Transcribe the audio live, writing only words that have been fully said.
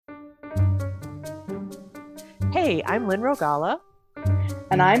Hey, I'm Lynn Rogala.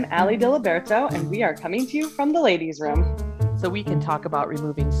 And I'm Allie Diliberto, and we are coming to you from the ladies' room. So we can talk about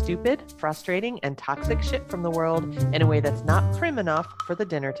removing stupid, frustrating, and toxic shit from the world in a way that's not prim enough for the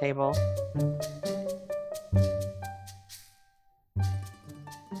dinner table.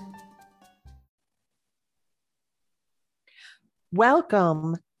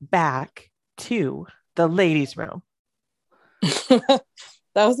 Welcome back to the ladies' room. That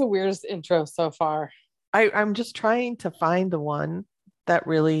was the weirdest intro so far. I'm just trying to find the one that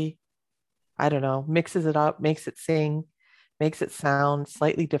really, I don't know, mixes it up, makes it sing, makes it sound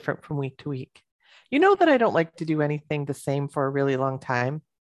slightly different from week to week. You know that I don't like to do anything the same for a really long time.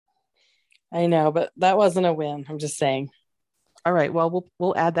 I know, but that wasn't a win. I'm just saying. All right, well,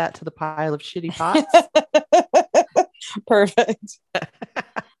 we'll add that to the pile of shitty pots. Perfect.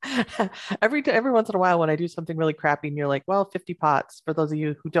 Every once in a while when I do something really crappy and you're like, well, 50 pots, for those of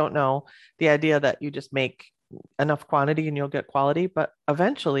you who don't know, the idea that you just make enough quantity and you'll get quality, but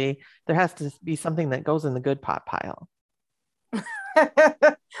eventually there has to be something that goes in the good pot pile.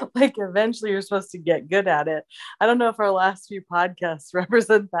 Like eventually you're supposed to get good at it. I don't know if our last few podcasts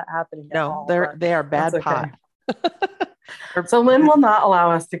represent that happening at all. They are bad pot. So Lynn will not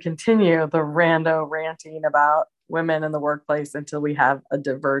allow us to continue the rando ranting about women in the workplace until we have a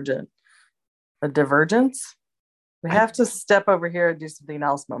divergence. We have to step over here and do something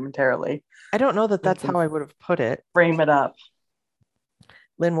else momentarily. I don't know that that's how I would have put it. Frame it up.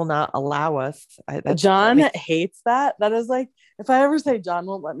 Lynn will not allow us. John hates that. That is like, if I ever say John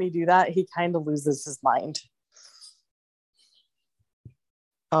won't let me do that, he kind of loses his mind.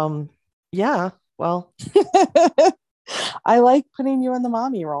 Yeah, well. I like putting you in the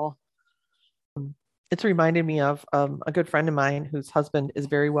mommy role. It's reminded me of a good friend of mine whose husband is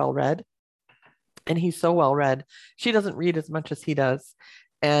very well read. And he's so well read. She doesn't read as much as he does.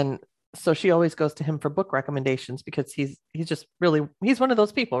 And so she always goes to him for book recommendations because he's one of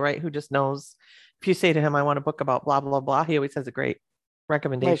those people, right? Who just knows if you say to him, I want a book about blah, blah, blah, he always has a great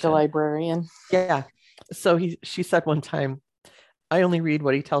recommendation. Like a librarian. Yeah. So she said one time, I only read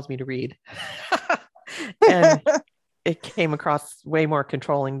what he tells me to read. And it came across way more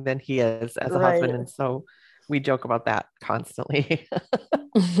controlling than he is as a husband. And so we joke about that constantly.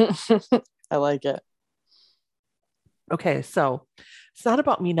 I like it. Okay, so it's not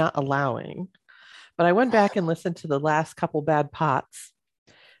about me not allowing, but I went back and listened to the last couple bad pots.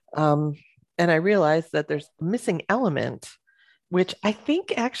 And I realized that there's a missing element, which I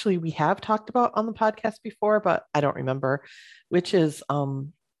think actually we have talked about on the podcast before, but I don't remember, which is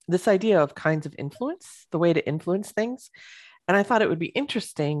this idea of kinds of influence, the way to influence things. And I thought it would be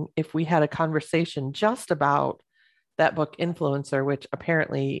interesting if we had a conversation just about that book Influencer, which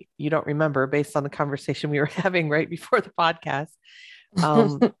apparently you don't remember based on the conversation we were having right before the podcast.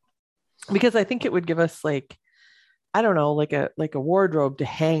 Because I think it would give us like a wardrobe to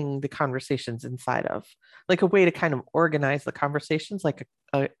hang the conversations inside of, like a way to kind of organize the conversations, like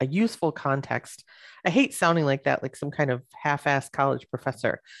a useful context. I hate sounding like that, like some kind of half-assed college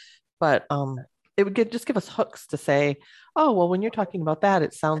professor, but it would just give us hooks to say, oh, well, when you're talking about that,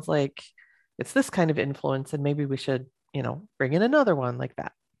 it sounds like it's this kind of influence, and maybe we should, bring in another one like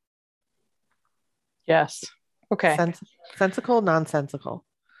that. Yes. Okay. Sensical, nonsensical.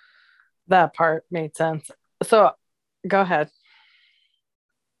 That part made sense. So go ahead.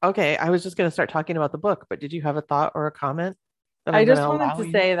 Okay, I was just going to start talking about the book, but did you have a thought or a comment? I just wanted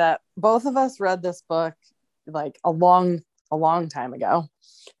to say that both of us read this book like a long time ago.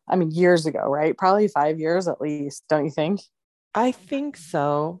 I mean, years ago, right? Probably 5 years at least, don't you think? I think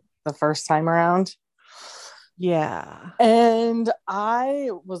so. The first time around. Yeah. And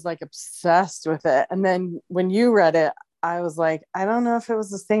I was like obsessed with it. And then when you read it, I was like, I don't know if it was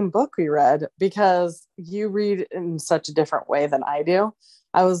the same book we read because you read in such a different way than I do.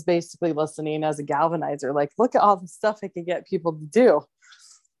 I was basically listening as a galvanizer, like, look at all the stuff I can get people to do.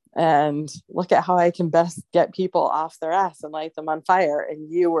 And look at how I can best get people off their ass and light them on fire.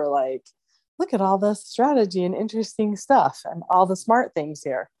 And you were like, look at all this strategy and interesting stuff and all the smart things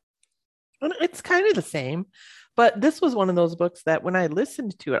here. It's kind of the same, but this was one of those books that when I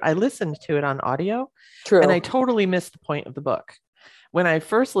listened to it on audio. True. And I totally missed the point of the book. When I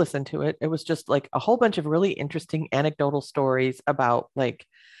first listened to it, it was just like a whole bunch of really interesting anecdotal stories about like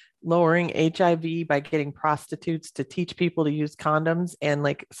lowering HIV by getting prostitutes to teach people to use condoms, and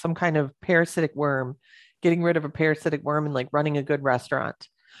like some kind of parasitic worm, getting rid of a parasitic worm, and like running a good restaurant.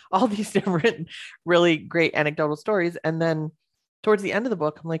 All these different really great anecdotal stories. And then towards the end of the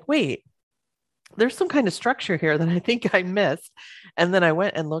book, I'm like, wait, there's some kind of structure here that I think I missed. And then I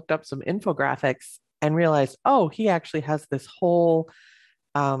went and looked up some infographics and realized, oh, he actually has this whole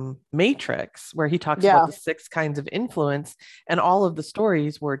Matrix, where he talks about the 6 kinds of influence, and all of the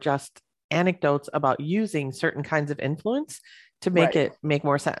stories were just anecdotes about using certain kinds of influence to make it make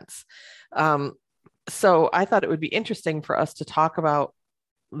more sense. So I thought it would be interesting for us to talk about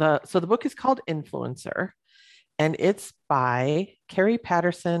so the book is called Influencer, and it's by Carrie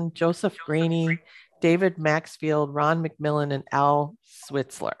Patterson, Joseph Graney, David Maxfield, Ron McMillan, and Al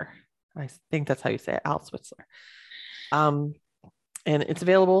Switzler. I think that's how you say it, Al Switzler. And it's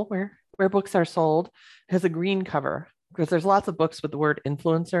available where books are sold. It has a green cover because there's lots of books with the word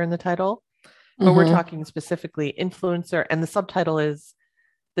influencer in the title, but we're talking specifically influencer, and the subtitle is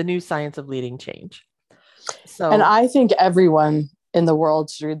The New Science of Leading Change. So, and I think everyone in the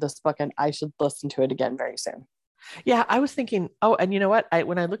world should read this book, and I should listen to it again very soon. Yeah, I was thinking, and you know what?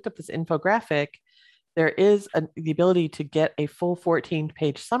 When I looked up this infographic, there is the ability to get a full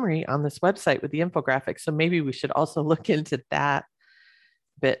 14-page summary on this website with the infographic. So maybe we should also look into that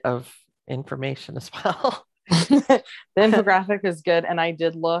bit of information as well. The infographic is good. And I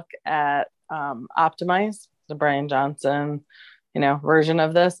did look at Optimize, the Brian Johnson, version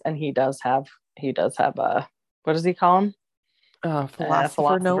of this. And he does have a, what does he call him?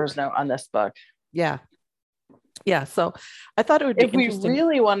 Philosopher's note on this book. Yeah. Yeah. So I thought it would be interesting. If we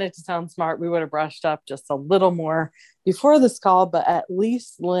really wanted to sound smart, we would have brushed up just a little more before this call, but at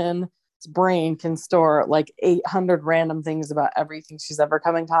least Lynn's brain can store like 800 random things about everything she's ever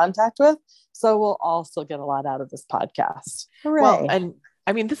come in contact with. So we'll also get a lot out of this podcast. Hooray. Well, and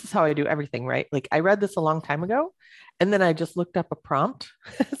I mean, this is how I do everything, right? Like I read this a long time ago, and then I just looked up a prompt.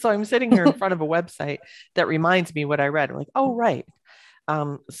 So I'm sitting here in front of a website that reminds me what I read. I'm like, oh, right.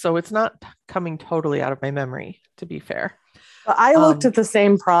 So it's not coming totally out of my memory, to be fair. But I looked at the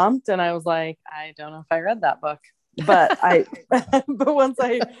same prompt and I was like, I don't know if I read that book, but but once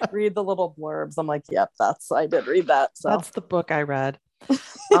I read the little blurbs, I'm like, yep, I did read that. So that's the book I read.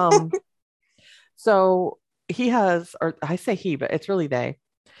 So he has, or I say he, but it's really they.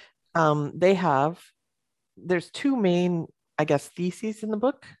 There's 2 main, I guess, theses in the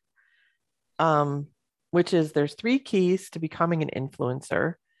book. Which is there's 3 keys to becoming an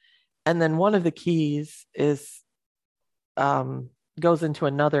influencer. And then one of the keys is goes into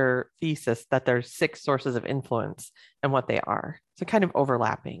another thesis that there's 6 sources of influence and what they are. So kind of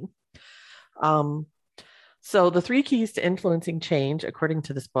overlapping. So the 3 keys to influencing change, according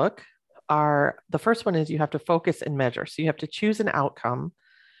to this book, are the first one is you have to focus and measure. So you have to choose an outcome,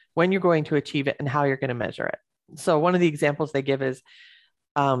 when you're going to achieve it, and how you're going to measure it. So one of the examples they give is,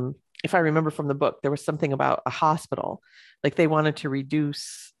 if I remember from the book, there was something about a hospital, like they wanted to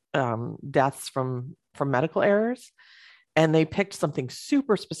reduce deaths from medical errors. And they picked something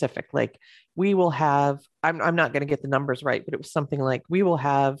super specific, like we will have, I'm not going to get the numbers right, but it was something like we will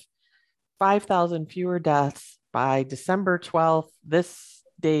have 5,000 fewer deaths by December 12th, this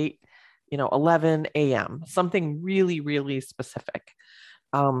date, 11 a.m., something really, really specific.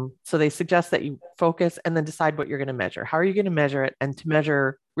 So they suggest that you focus and then decide what you're going to measure. How are you going to measure it, and to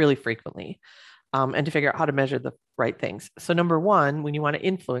measure really frequently, and to figure out how to measure the right things. So number 1, when you want to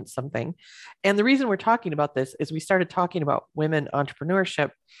influence something, and the reason we're talking about this is we started talking about women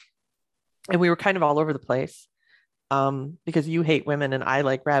entrepreneurship, and we were kind of all over the place. Because you hate women and I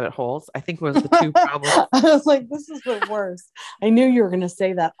like rabbit holes. I think was the 2 problems. I was like, this is the worst. I knew you were going to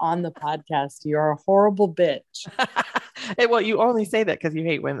say that on the podcast. You're a horrible bitch. Well, you only say that because you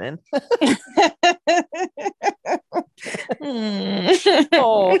hate women.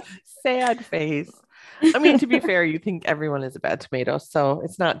 Oh, sad face. I mean, to be fair, you think everyone is a bad tomato. So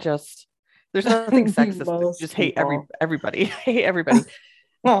it's not just, there's nothing sexist. Just hate everybody. I hate everybody.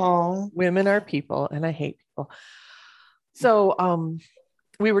 Women are people and I hate people. So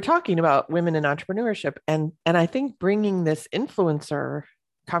we were talking about women in entrepreneurship, and I think bringing this influencer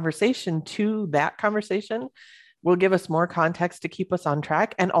conversation to that conversation will give us more context to keep us on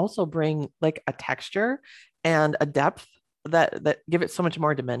track, and also bring like a texture and a depth that give it so much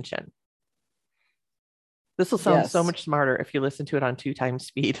more dimension. This will sound so much smarter if you listen to it on 2 times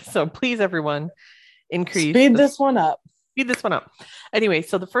speed. So please, everyone, speed this one up. Speed this one up. Anyway,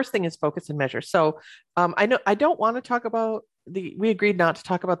 so the first thing is focus and measure. So I know I don't want to talk about we agreed not to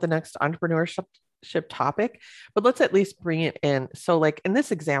talk about the next entrepreneurship topic, but let's at least bring it in. So like in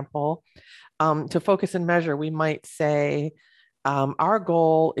this example, to focus and measure, we might say our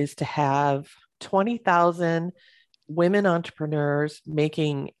goal is to have 20,000 women entrepreneurs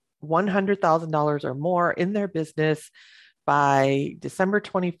making $100,000 or more in their business by December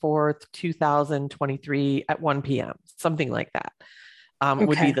 24th, 2023 at 1 p.m., something like that.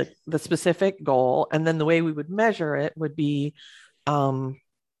 Would be the specific goal. And then the way we would measure it would be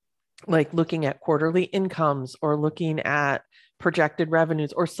like looking at quarterly incomes or looking at projected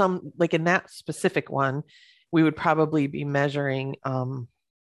revenues, or some, like in that specific one, we would probably be measuring,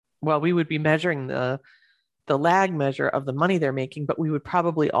 we would be measuring the lag measure of the money they're making, but we would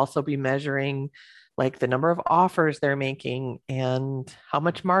probably also be measuring like the number of offers they're making and how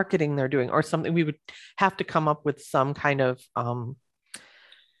much marketing they're doing or something. We would have to come up with some kind of,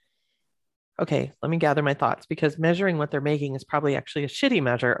 okay, let me gather my thoughts, because measuring what they're making is probably actually a shitty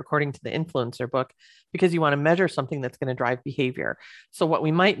measure according to the influencer book, because you want to measure something that's going to drive behavior. So what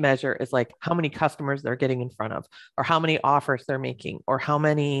we might measure is like how many customers they're getting in front of, or how many offers they're making, or how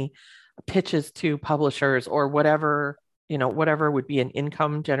many pitches to publishers, or whatever, whatever would be an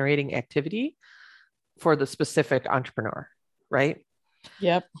income generating activity for the specific entrepreneur, right?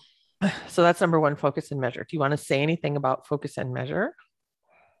 Yep. So that's number one, focus and measure. Do you want to say anything about focus and measure?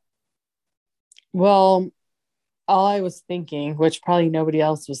 Well, all I was thinking, which probably nobody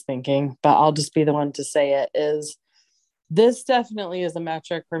else was thinking, but I'll just be the one to say it, is this definitely is a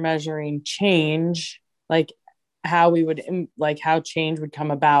metric for measuring change, like how we would, like how change would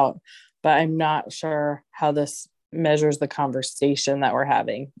come about. But I'm not sure how this measures the conversation that we're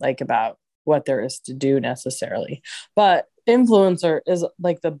having, like about what there is to do necessarily. But influencer is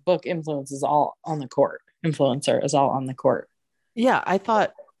like, the book influence is all on the court. Influencer is all on the court. Yeah, I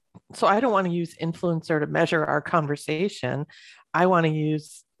thought so. I don't want to use influencer to measure our conversation. I want to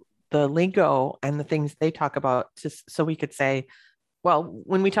use the lingo and the things they talk about so we could say, well,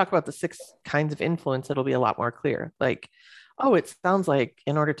 when we talk about the 6 kinds of influence, it'll be a lot more clear. Like, oh, it sounds like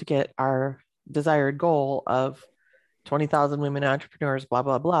in order to get our desired goal of 20,000 women entrepreneurs, blah,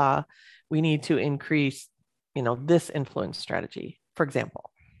 blah, blah, we need to increase, this influence strategy, for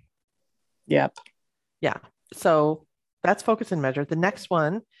example. Yep. Yeah. So that's focus and measure. The next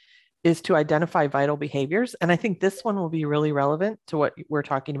one is to identify vital behaviors. And I think this one will be really relevant to what we're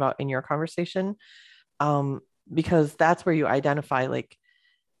talking about in your conversation, because that's where you identify, like,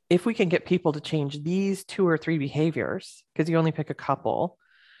 if we can get people to change these 2 or 3 behaviors, because you only pick a couple,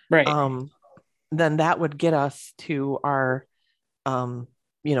 right? Then that would get us to our,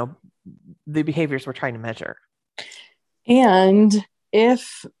 the behaviors we're trying to measure. And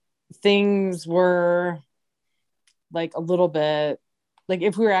if things were like a little bit, like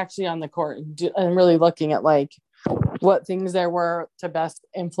if we were actually on the court and really looking at like what things there were to best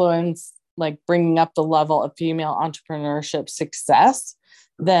influence, like bringing up the level of female entrepreneurship success,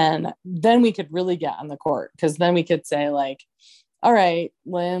 then we could really get on the court, because then we could say like, all right,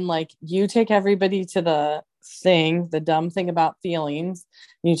 Lynn, like you take everybody to the dumb thing about feelings,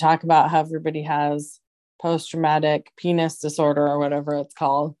 and you talk about how everybody has post-traumatic penis disorder or whatever it's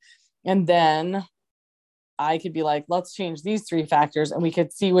called. And then I could be like, let's change these 3 factors, and we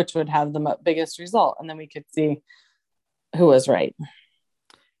could see which would have the biggest result. And then we could see who was right.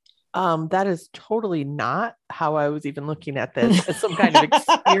 That is totally not how I was even looking at this, as some kind of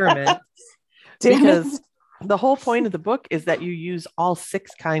experiment. Because the whole point of the book is that you use all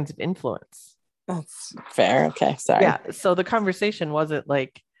 6 kinds of influence. That's fair. Okay. Sorry. Yeah. So the conversation wasn't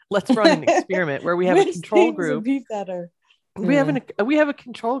like, let's run an experiment where we have a control group. Would be better. We have a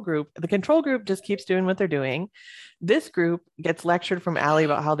control group. The control group just keeps doing what they're doing. This group gets lectured from Allie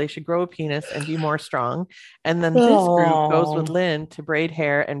about how they should grow a penis and be more strong. And then this group goes with Lynn to braid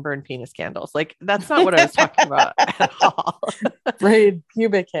hair and burn penis candles. Like, that's not what I was talking about at all. Braid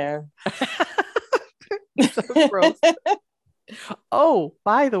pubic hair. So gross. Oh,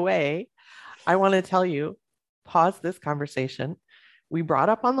 by the way, I want to tell you, pause this conversation. We brought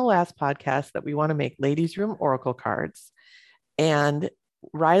up on the last podcast that we want to make ladies' room oracle cards. And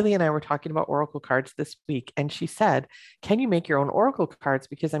Riley and I were talking about oracle cards this week, and she said, can you make your own oracle cards?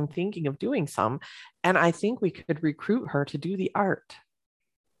 Because I'm thinking of doing some. And I think we could recruit her to do the art.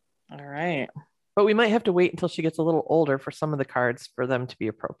 All right. But we might have to wait until she gets a little older for some of the cards for them to be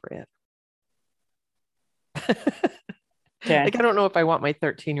appropriate. Okay. Like, I don't know if I want my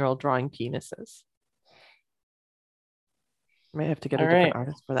 13-year-old drawing penises. I might have to get a different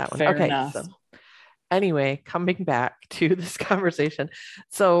artist for that one. Fair okay. Enough. So anyway, coming back to this conversation.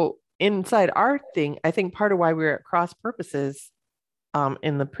 So inside our thing, I think part of why we were at cross purposes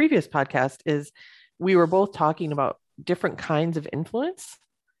in the previous podcast is we were both talking about different kinds of influence,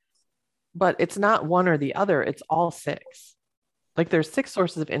 but it's not one or the other. It's all 6. Like, there's 6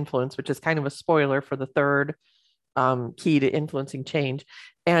 sources of influence, which is kind of a spoiler for the third key to influencing change.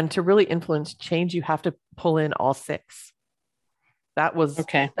 And to really influence change, you have to pull in all 6.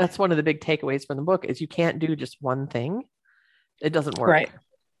 That's one of the big takeaways from the book, is you can't do just one thing. It doesn't work. Right.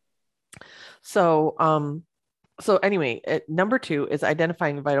 So anyway, number 2 is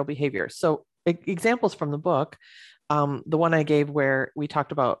identifying vital behavior. So examples from the book, the one I gave where we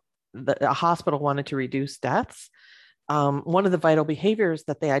talked about a hospital wanted to reduce deaths. one of the vital behaviors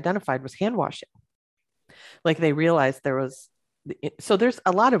that they identified was hand washing. Like they realized there was, so there's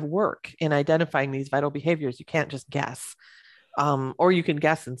a lot of work in identifying these vital behaviors. You can't just guess, or you can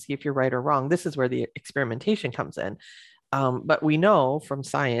guess and see if you're right or wrong. This is where the experimentation comes in. But we know from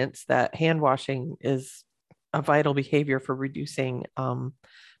science that hand washing is a vital behavior for reducing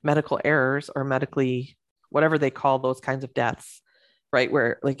medical errors or medically, whatever they call those kinds of deaths, right?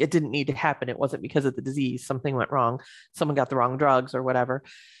 Where like it didn't need to happen. It wasn't because of the disease, something went wrong, someone got the wrong drugs or whatever.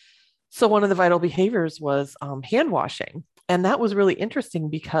 So one of the vital behaviors was hand washing. And that was really interesting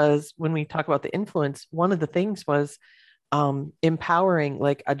because when we talk about the influence, one of the things was empowering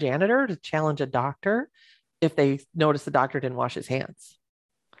like a janitor to challenge a doctor if they notice the doctor didn't wash his hands,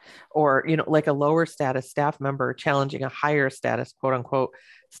 or like a lower status staff member challenging a higher status quote unquote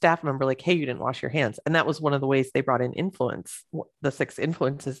staff member, like, hey, you didn't wash your hands. And that was one of the ways they brought in influence, the 6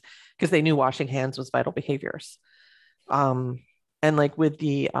 influences, because they knew washing hands was vital behaviors. And like with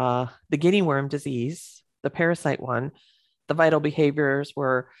the guinea worm disease, the parasite one, the vital behaviors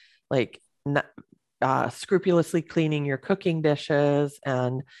were like scrupulously cleaning your cooking dishes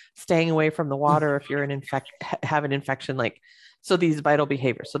and staying away from the water if you're have an infection. Like, so these vital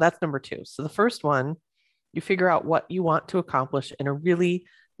behaviors. So that's number 2. So the first one, you figure out what you want to accomplish in a really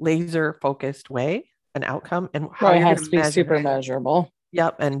laser focused way, an outcome, and how Well, it you're has going to be super measurable.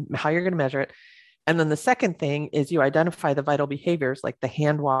 Yep, and how you're going to measure it. And then the second thing is you identify the vital behaviors, like the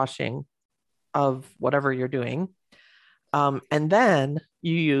hand washing of whatever you're doing. And then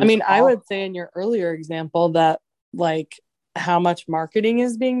you use. I mean, I would say in your earlier example that like how much marketing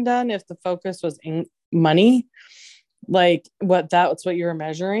is being done, if the focus was in money, like that's what you're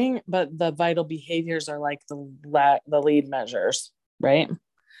measuring, but the vital behaviors are like the lead measures, right?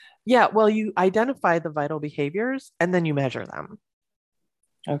 Yeah, well, you identify the vital behaviors and then you measure them.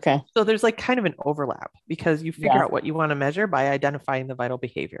 Okay. So there's like kind of an overlap because you figure out what you want to measure by identifying the vital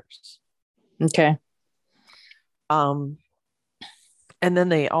behaviors. Okay. And then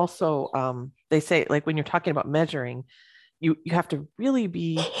they also they say, like, when you're talking about measuring, you have to really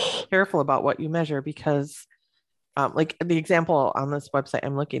be careful about what you measure because like the example on this website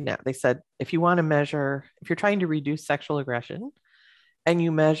I'm looking at, they said if you want to measure, if you're trying to reduce sexual aggression and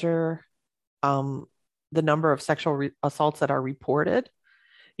you measure the number of sexual assaults that are reported,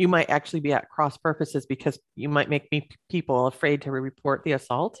 you might actually be at cross purposes because you might make people afraid to report the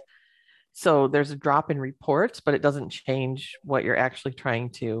assault. So there's a drop in reports, but it doesn't change what you're actually trying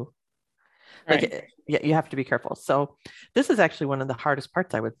to, like, you have to be careful. So this is actually one of the hardest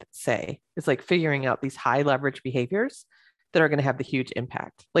parts, I would say, is like figuring out these high leverage behaviors that are going to have the huge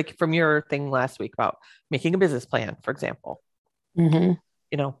impact. Like from your thing last week about making a business plan, for example.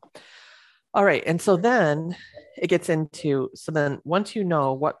 All right. And so then it gets into, so then once you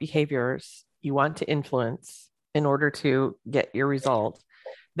know what behaviors you want to influence in order to get your result,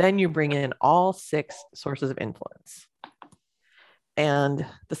 then you bring in all 6 sources of influence. And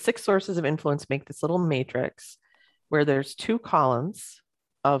the 6 sources of influence make this little matrix where there's 2 columns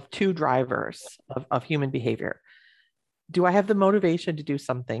of 2 drivers of human behavior. Do I have the motivation to do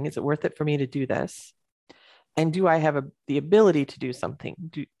something? Is it worth it for me to do this? And do I have the ability to do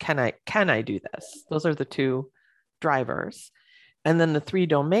something? Can I do this? Those are the 2 drivers. And then the 3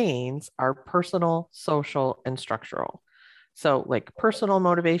 domains are personal, social, and structural. So like personal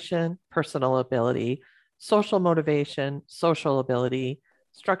motivation, personal ability, social motivation, social ability,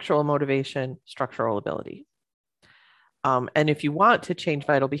 structural motivation, structural ability. And if you want to change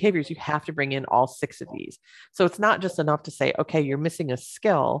vital behaviors, you have to bring in all 6 of these. So it's not just enough to say, okay, you're missing a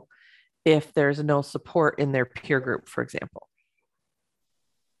skill if there's no support in their peer group, for example.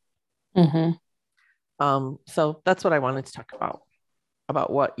 So that's what I wanted to talk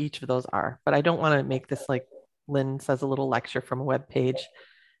about what each of those are. But I don't want to make this like Lynn says, a little lecture from a web page.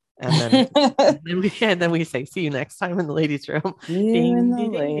 And then, and then we say, see you next time in the ladies' room.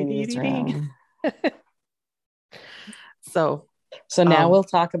 So now we'll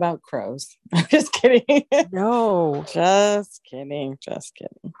talk about crows. I'm just kidding. No, just kidding.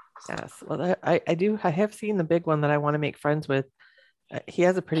 Yes. Well, I have seen the big one that I want to make friends with. He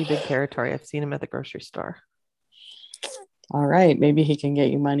has a pretty big territory. I've seen him at the grocery store. All right. Maybe he can get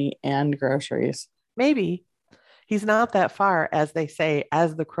you money and groceries. Maybe. He's not that far, as they say,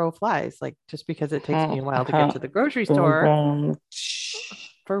 as the crow flies. Like, just because it takes me a while to get to the grocery store.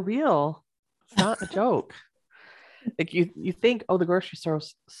 For real. It's not a joke. Like you think, oh, the grocery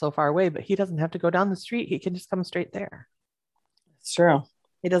store's so far away, but he doesn't have to go down the street. He can just come straight there. It's true.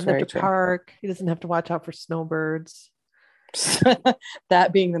 He doesn't have to park. He doesn't have to watch out for snowbirds.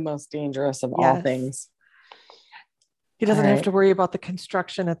 That being the most dangerous of all things. He doesn't have to worry about the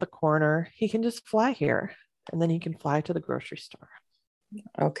construction at the corner. He can just fly here. and then he can fly to the grocery store.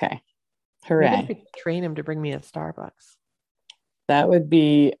 Okay. Maybe I Hooray. could train him to bring me a Starbucks. That would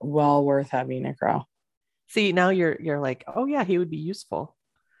be well worth having a girl. See, now you're like, oh yeah, he would be useful.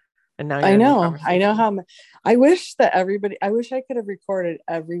 And now I you're in the know conversation. how. I wish that everybody. I wish I could have recorded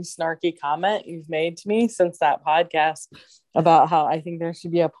every snarky comment you've made to me since that podcast about how I think there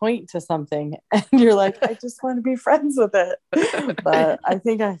should be a point to something, and you're like, I just want to be friends with it. But I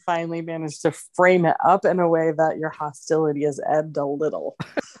think I finally managed to frame it up in a way that your hostility has ebbed a little.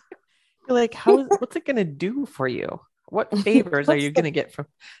 You're like, what's it gonna do for you? What favors are you gonna get from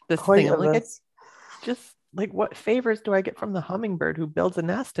this Point thing? I'm of like, this. it's just like, what favors do I get from the hummingbird who builds a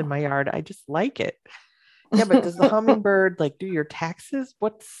nest in my yard? I just like it. Yeah, but does the hummingbird like do your taxes?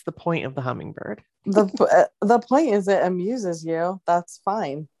 What's the point of the hummingbird? The point is it amuses you. That's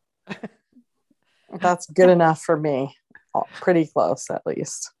fine. That's good enough for me. Pretty close, at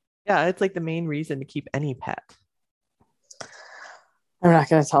least. Yeah, it's like the main reason to keep any pet. I'm not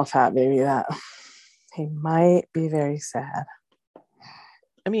going to tell Fat Baby that. He might be very sad.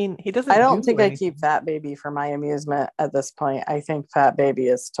 I mean, he doesn't. I don't do think anything. I keep Fat Baby for my amusement at this point. I think Fat Baby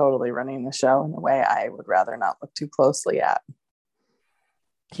is totally running the show in a way I would rather not look too closely at.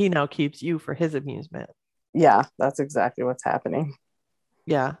 He now keeps you for his amusement. Yeah, that's exactly what's happening.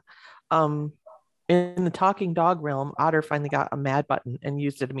 Yeah. In the talking dog realm, Otter finally got a mad button and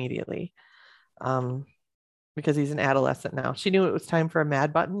used it immediately. Because he's an adolescent now. She knew it was time for a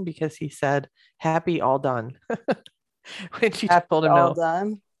mad button because he said, "Happy, all done." When she Happy, told him all no.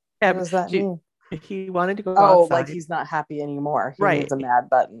 done? Yeah, what does that mean? he wanted to go Oh, outside. like he's not happy anymore. He Right. needs a mad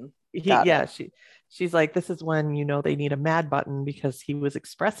button. She's like, this is when they need a mad button because he was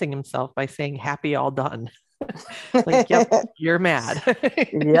expressing himself by saying "happy, all done." Like, yep, you're mad.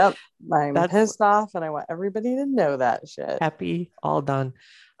 Yep, I'm pissed off, and I want everybody to know that shit. Happy, all done.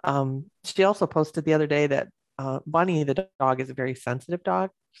 She also posted the other day that Bunny, the dog, is a very sensitive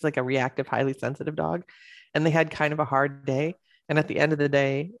dog. She's like a reactive, highly sensitive dog. And they had kind of a hard day. And at the end of the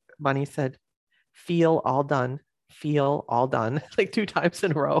day, Bunny said, "Feel all done, feel all done," like 2 times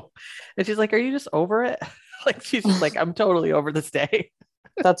in a row. And she's like, "Are you just over it?" Like, she's just like, "I'm totally over this day."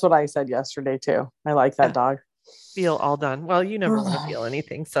 That's what I said yesterday too. I like that dog. Feel all done. Well, you never want to feel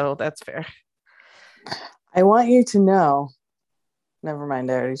anything, so that's fair. I want you to know. Never mind,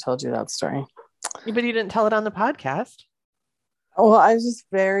 I already told you that story. But you didn't tell it on the podcast. Well, I was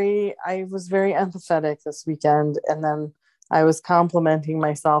very empathetic this weekend, and then I was complimenting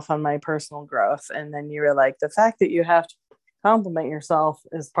myself on my personal growth, and then you were like, the fact that you have to compliment yourself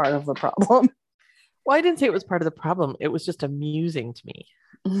is part of the problem. Well, I didn't say it was part of the problem. It was just amusing to me.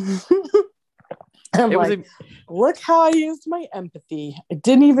 I'm like, look how I used my empathy. I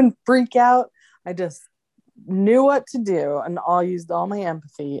didn't even freak out. I just knew what to do, and used all my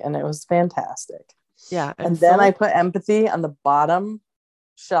empathy, and it was fantastic. Yeah. And then I put empathy on the bottom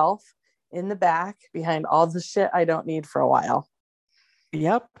shelf in the back behind all the shit I don't need for a while.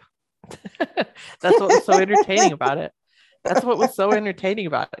 Yep. That's what was so entertaining about it. That's what was so entertaining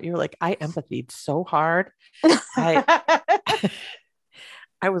about it. You were like, I empathized so hard.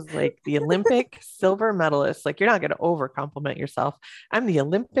 I was like the Olympic silver medalist. Like, you're not going to over compliment yourself. I'm the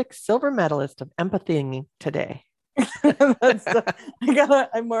Olympic silver medalist of empathying today. I would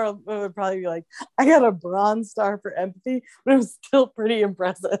probably be like, I got a bronze star for empathy, but it was still pretty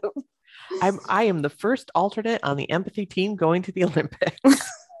impressive. I am the first alternate on the empathy team going to the Olympics.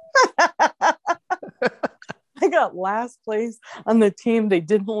 I got last place on the team they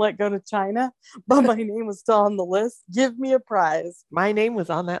didn't let go to China, but my name was still on the list. Give me a prize. My name was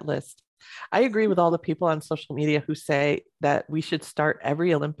on that list. I agree with all the people on social media who say that we should start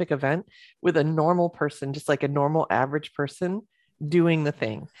every Olympic event with a normal person, just like a normal average person doing the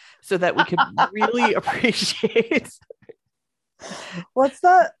thing, so that we could really appreciate. What's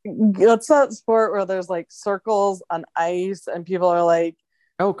that sport where there's like circles on ice and people are like,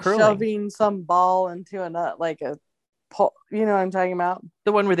 curling. Shoving some ball into like a pole? You know what I'm talking about?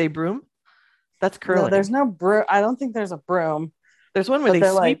 The one where they broom? That's curling. No, there's no broom. I don't think there's a broom. There's one where they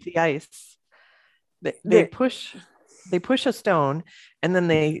sweep the ice. They push a stone, and then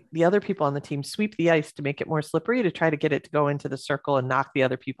the other people on the team sweep the ice to make it more slippery to try to get it to go into the circle and knock the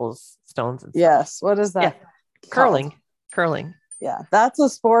other people's stones and stuff. Yes. What is that? Yeah. Curling. Yeah, that's a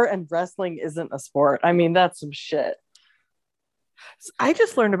sport, and wrestling isn't a sport. I mean, that's some shit. I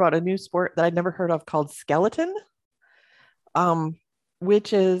just learned about a new sport that I'd never heard of called skeleton,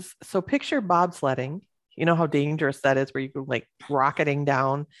 which is, so picture bobsledding. You know how dangerous that is, where you go like rocketing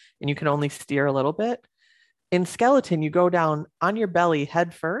down and you can only steer a little bit. In skeleton, you go down on your belly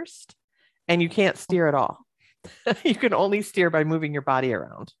head first and you can't steer at all. You can only steer by moving your body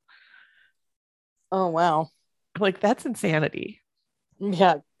around. Oh, wow. Like, that's insanity.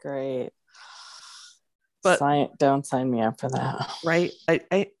 Yeah, great. But Don't sign me up for that. right,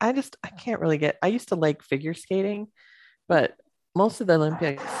 I just I can't really get. I used to like figure skating, but most of the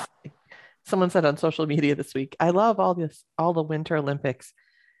Olympics, someone said on social media this week, I love all the Winter Olympics,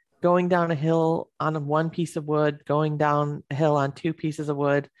 going down a hill on one piece of wood, going down a hill on two pieces of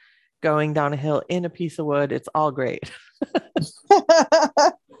wood, going down a hill in a piece of wood. It's all great.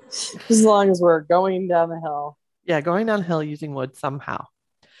 As long as we're going down the hill. Yeah, going downhill using wood somehow.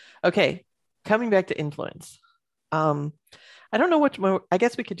 Okay, coming back to influence. Um, I don't know which more. I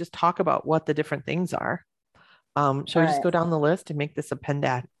guess we could just talk about what the different things are. Shall All we just right. go down the list and make this a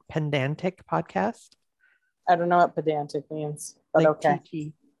pedantic podcast? I don't know what pedantic means, but Like okay.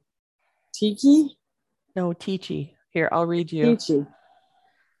 teachy. Tiki? No, teachy. Here, I'll read you. Teachy.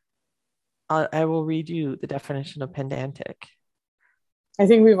 I will read you the definition of pedantic. I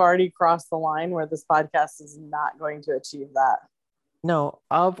think we've already crossed the line where this podcast is not going to achieve that. No,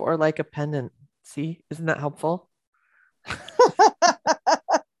 of or like a pendant. See, isn't that helpful?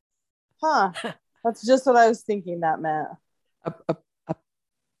 Huh. That's just what I was thinking that meant. A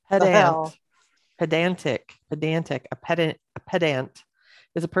pedant, pedantic, a pedant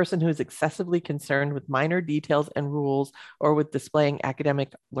is a person who is excessively concerned with minor details and rules or with displaying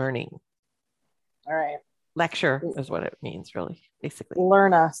academic learning. All right. Lecture is what it means, really, basically.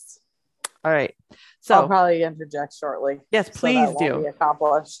 Learn us. All right. So I'll probably interject shortly. yes, please so that do. Won't be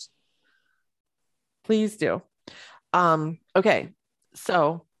accomplished. Please do. Okay.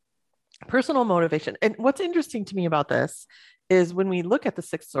 So personal motivation. And what's interesting to me about this is when we look at the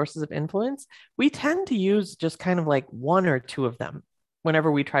 6 sources of influence, we tend to use just kind of like one or two of them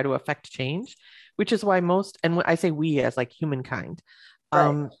whenever we try to affect change, which is why most, and I say we as like humankind,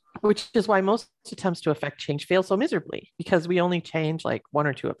 Right. which is why most attempts to affect change fail so miserably because we only change like one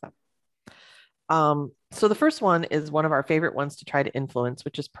or two of them. So the first one is one of our favorite ones to try to influence,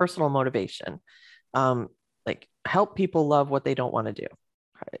 which is personal motivation. Like help people love what they don't want to do.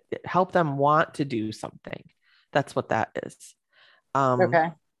 Help them want to do something. That's what that is.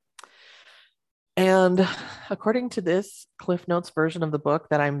 Okay. And according to this Cliff Notes version of the book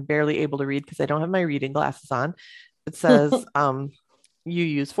that I'm barely able to read because I don't have my reading glasses on, it says you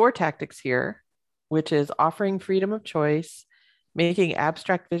use 4 tactics here, which is offering freedom of choice, making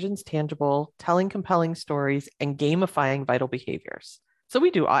abstract visions tangible, telling compelling stories, and gamifying vital behaviors. So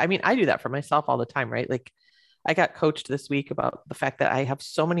we do, I mean, I do that for myself all the time, right? Like I got coached this week about the fact that I have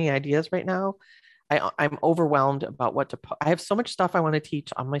so many ideas right now. I'm overwhelmed about what to put. I have so much stuff I want to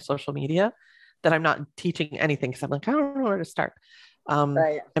teach on my social media that I'm not teaching anything because I'm like, I don't know where to start.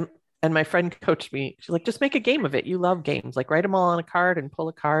 Right. And my friend coached me. She's like, just make a game of it. You love games. Like write them all on a card and pull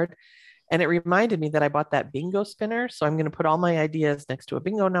a card. And it reminded me that I bought that bingo spinner. So I'm going to put all my ideas next to a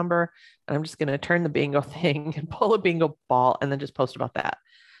bingo number. And I'm just going to turn the bingo thing and pull a bingo ball and then just post about that.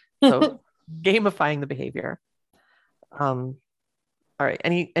 So gamifying the behavior. All right.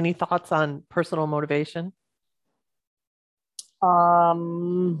 Any thoughts on personal motivation?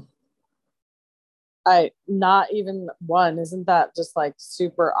 I not even one. Isn't that just like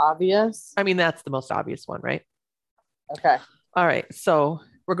super obvious? I mean, that's the most obvious one, right? Okay. All right. So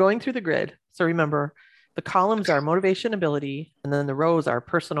we're going through the grid. So remember, the columns are motivation, ability, and then the rows are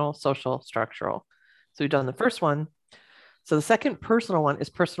personal, social, structural. So we've done the first one. So the second personal one is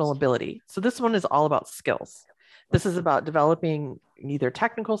personal ability. So this one is all about skills. This is about developing either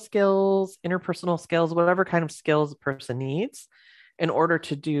technical skills, interpersonal skills, whatever kind of skills a person needs in order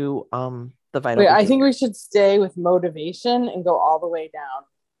to do the vital. Wait, I think we should stay with motivation and go all the way down.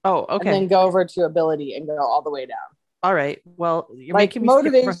 Oh, okay. And then go over to ability and go all the way down. All right. Well, you're like making me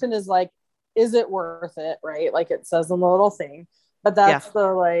motivation is like, is it worth it? Right? Like it says in the little thing. But that's the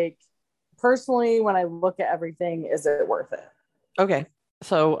like, personally, when I look at everything, is it worth it? Okay.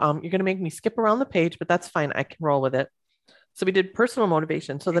 So you're going to make me skip around the page, but that's fine. I can roll with it. So we did personal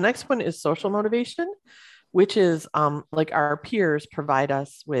motivation. So the next one is social motivation, which is like our peers provide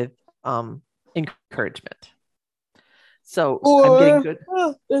us with encouragement. So I'm getting good.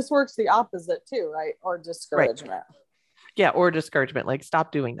 This works the opposite too, right? Or discouragement. Right. Yeah, or discouragement. Like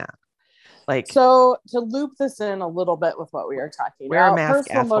stop doing that. Like so to loop this in a little bit with what we are talking wear about, a mask,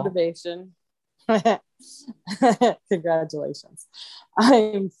 personal asshole. Motivation. Congratulations.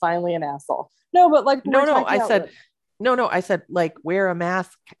 I'm finally an asshole. No, but like I said like wear a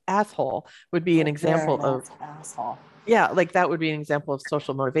mask, asshole would be an example of asshole. Yeah, like that would be an example of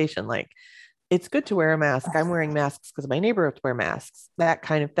social motivation. Like it's good to wear a mask. I'm wearing masks because my neighbors wear masks. That's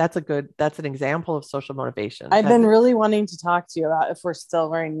an example of social motivation. I've been really wanting to talk to you about if we're still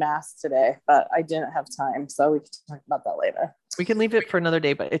wearing masks today, but I didn't have time. So we can talk about that later. We can leave it for another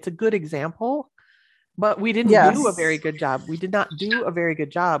day, but it's a good example But we didn't do a very Yes. good job. We did not do a very good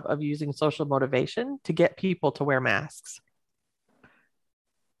job of using social motivation to get people to wear masks.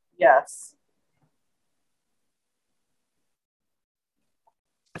 Yes.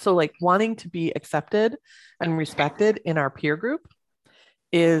 So, like, wanting to be accepted and respected in our peer group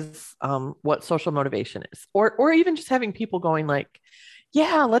is what social motivation is, or even just having people going like,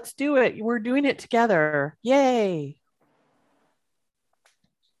 yeah, let's do it, we're doing it together, yay.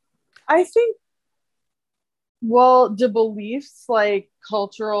 I think, well, do beliefs like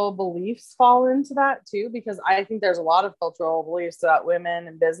cultural beliefs fall into that too? Because I think there's a lot of cultural beliefs about women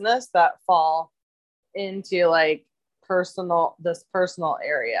in business that fall into like this personal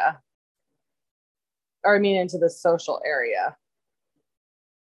area, or I mean, into the social area.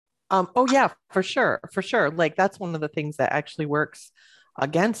 Oh yeah, for sure, like that's one of the things that actually works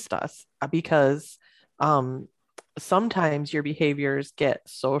against us, because um sometimes your behaviors get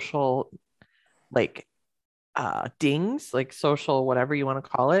social, like dings, like social, whatever you want to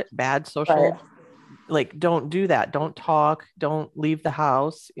call it, bad Right. social, like don't do that, don't talk, don't leave the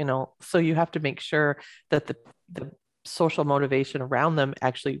house, so you have to make sure that the social motivation around them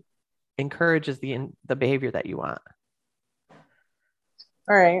actually encourages the behavior that you want.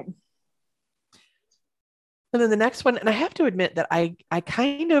 All right. And then the next one, and I have to admit that I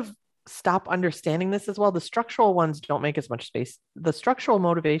kind of stop understanding this as well. The structural ones don't make as much space. The structural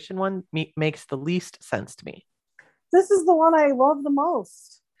motivation one makes the least sense to me. This is the one I love the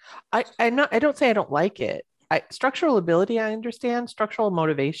most. I don't say I don't like it. Structural ability, I understand. Structural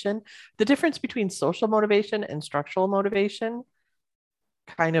motivation, the difference between social motivation and structural motivation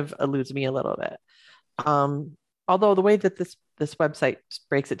kind of eludes me a little bit. Um, Although the way that this website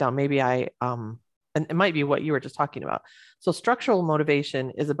breaks it down, maybe and it might be what you were just talking about. So structural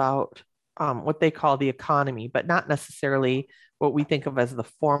motivation is about what they call the economy, but not necessarily what we think of as the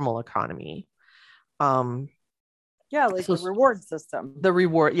formal economy. Um, Yeah, like so the reward system. the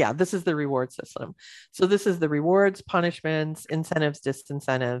reward, yeah, this is the reward system. So this is the rewards, punishments, incentives,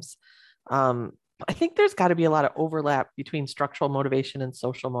 disincentives. Um, I think there's got to be a lot of overlap between structural motivation and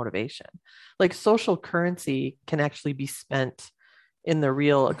social motivation. Like social currency can actually be spent in the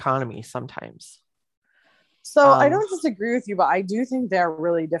real economy sometimes. So I Um, don't disagree with you, but I do think they're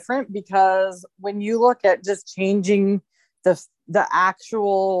really different because when you look at just changing the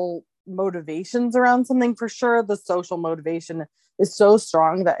actual motivations around something, for sure, the social motivation is so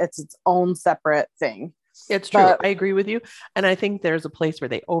strong that it's its own separate thing. it's true. But I agree with you. And I think there's a place where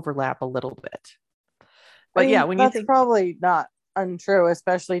they overlap a little bit. I But yeah, mean, when you that's think, probably not untrue,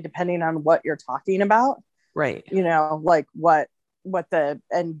 especially depending on what you're talking about, right, like what the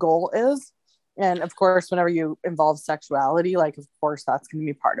end goal is. And of course, whenever you involve sexuality, like of course that's going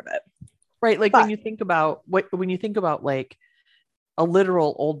to be part of it. right. Like But when you think about like a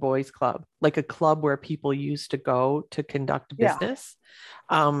literal old boys club, like a club where people used to go to conduct yeah, business.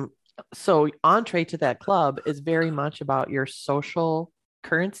 Um, so entree to that club is very much about your social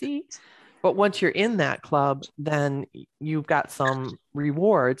currency. But once you're in that club, then you've got some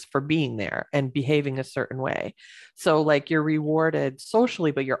rewards for being there and behaving a certain way. So like you're rewarded socially,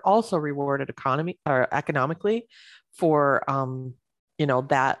 but you're also rewarded economy or economically for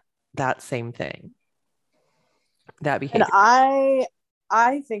that same thing, that and behavior.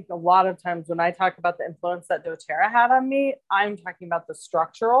 I think a lot of times when I talk about the influence that doTERRA had on me, I'm talking about the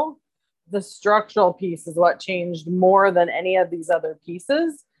structural piece is what changed more than any of these other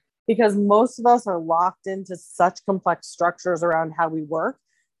pieces, because most of us are locked into such complex structures around how we work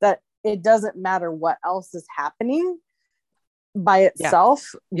that it doesn't matter what else is happening by Yeah.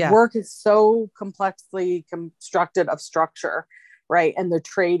 itself. Yeah. Work is so complexly constructed of structure, right? And the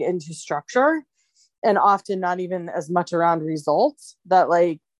trade into structure, and often not even as much around results, that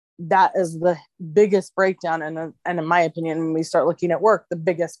like that is the biggest breakdown. And in my opinion, when we start looking at work, the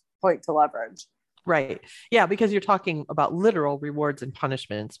biggest point to leverage. Right. Yeah, because you're talking about literal rewards and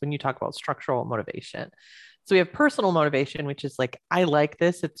punishments when you talk about structural motivation. So we have personal motivation, which is like, I like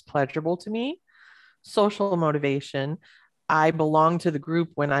this, it's pleasurable to me. Social motivation, I belong to the group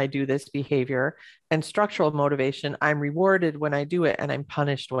when I do this behavior. And structural motivation, I'm rewarded when I do it and I'm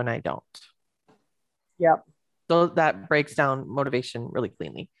punished when I don't. Yep. So that breaks down motivation really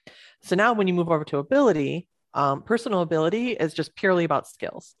cleanly. So now when you move over to ability, personal ability is just purely about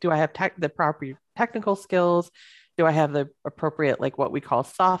skills. Do I have the proper technical skills? Do I have the appropriate, like what we call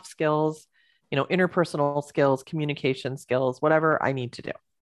soft skills, interpersonal skills, communication skills, whatever I need to do?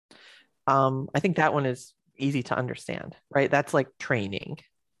 I think that one is easy to understand, right? That's like training.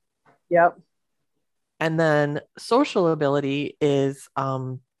 Yep. And then social ability is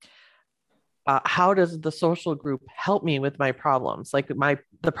how does the social group help me with my problems? Like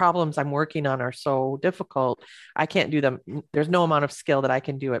the problems I'm working on are so difficult. I can't do them. There's no amount of skill that I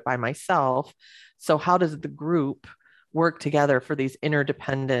can do it by myself. So how does the group work together for these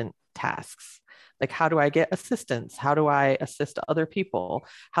interdependent tasks? Like how do I get assistance? How do I assist other people?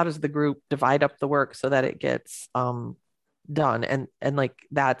 How does the group divide up the work so that it gets done? And like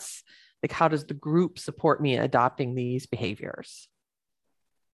that's like how does the group support me adopting these behaviors?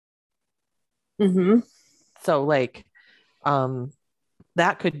 Mm-hmm. So like um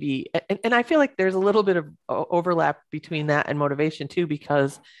that could be and I feel like there's a little bit of overlap between that and motivation too,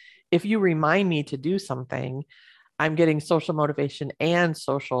 because if you remind me to do something, I'm getting social motivation and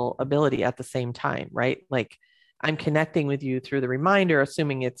social ability at the same time, right? Like I'm connecting with you through the reminder,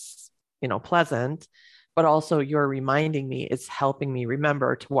 assuming it's, pleasant, but also you're reminding me, it's helping me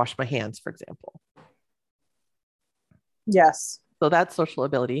remember to wash my hands, for example. Yes. So that's social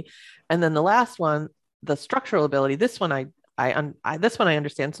ability. And then the last one, the structural ability, this one this one I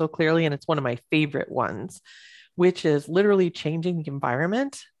understand so clearly, and it's one of my favorite ones, which is literally changing the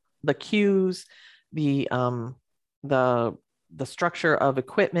environment, the cues, the the the structure of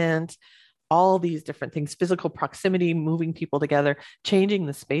equipment, all these different things, physical proximity, moving people together, changing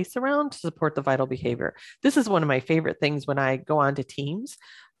the space around to support the vital behavior. This is one of my favorite things when I go on to teams.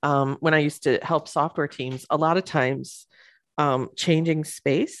 When I used to help software teams, a lot of times changing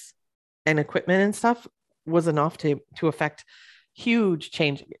space and equipment and stuff was enough to affect huge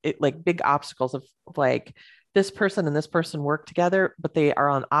change, like big obstacles of like this person and this person work together, but they are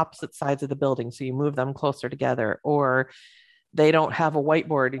on opposite sides of the building. So you move them closer together, or they don't have a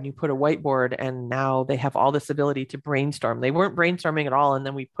whiteboard and you put a whiteboard and now they have all this ability to brainstorm. They weren't brainstorming at all. And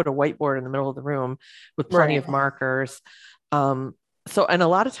then we put a whiteboard in the middle of the room with plenty Right. of markers. So, and a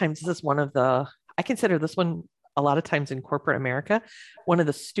lot of times this is I consider this one a lot of times in corporate America, one of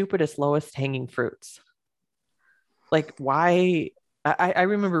the stupidest, lowest hanging fruits. Like why, I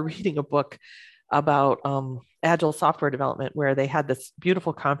remember reading a book about agile software development where they had this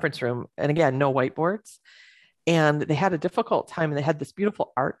beautiful conference room and again, no whiteboards, and they had a difficult time and they had this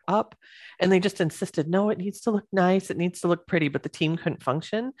beautiful art up and they just insisted, no, it needs to look nice, it needs to look pretty, but the team couldn't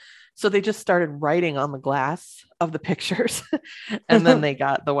function, so they just started writing on the glass of the pictures and then they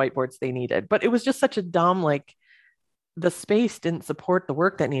got the whiteboards they needed. But it was just such a dumb, like the space didn't support the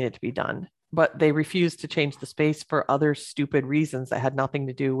work that needed to be done, but they refused to change the space for other stupid reasons that had nothing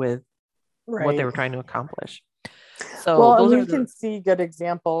to do with what they Right. were trying to accomplish. So Well, and those we are can see good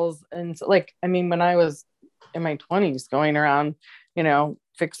examples. And like, I mean, when I was in my 20s going around,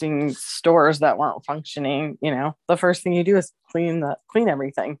 fixing stores that weren't functioning, the first thing you do is clean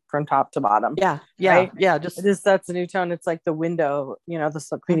everything from top to bottom. yeah, Right. yeah, just It just sets a new tone. It's like the window,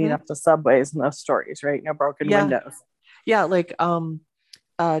 cleaning mhm. up the subways and those stories, right? No broken Yeah, windows. yeah, like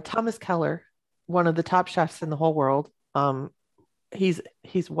Thomas Keller, one of the top chefs in the whole world.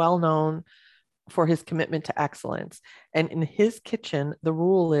 He's well known for his commitment to excellence. And in his kitchen, the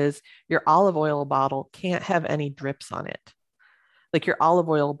rule is your olive oil bottle can't have any drips on it. Like your olive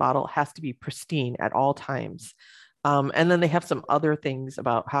oil bottle has to be pristine at all times. And then they have some other things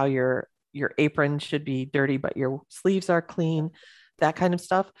about how your apron should be dirty, but your sleeves are clean, that kind of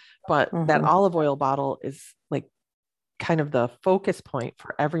stuff. But that Mm-hmm. olive oil bottle is like kind of the focus point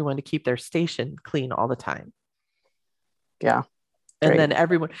for everyone to keep their station clean all the time. Yeah. And Great.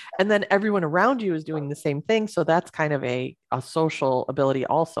 then everyone around you is doing the same thing. So that's kind of a social ability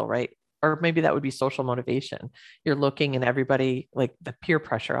also, right? Or maybe that would be social motivation. You're looking and everybody, like the peer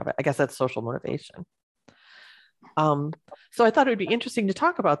pressure of it. I guess that's social motivation. So I thought it would be interesting to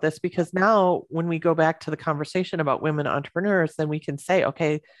talk about this because now when we go back to the conversation about women entrepreneurs, then we can say,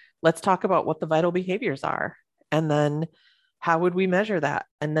 okay, let's talk about what the vital behaviors are. And then how would we measure that?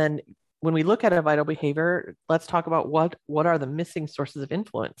 And then when we look at a vital behavior, let's talk about what are the missing sources of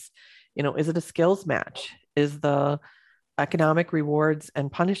influence. Is it a skills match? Is the economic rewards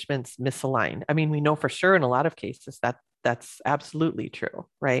and punishments misaligned? I mean, we know for sure in a lot of cases that that's absolutely true,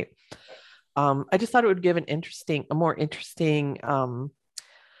 right? I just thought it would give a more interesting, I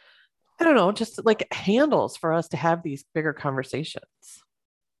don't know, just like handles for us to have these bigger conversations.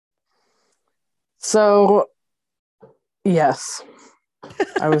 So, yes,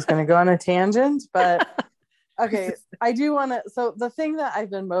 I was going to go on a tangent, but okay, I do want to. So, the thing that I've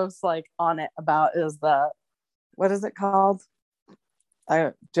been most like on it about is what is it called?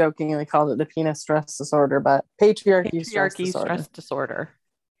 I jokingly called it the penis stress disorder, but patriarchy Stress disorder.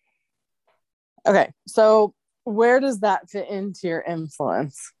 Okay, so where does that fit into your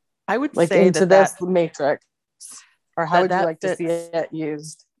influence? I would like say into that this matrix, or how would you like to see it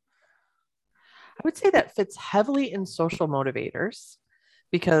used? I would say that fits heavily in social motivators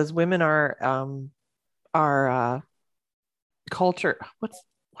because women are culture.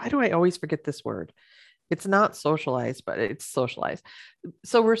 Why do I always forget this word? It's not socialized, but it's socialized.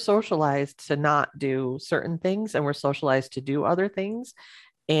 So we're socialized to not do certain things and we're socialized to do other things.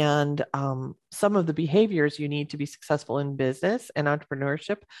 And some of the behaviors you need to be successful in business and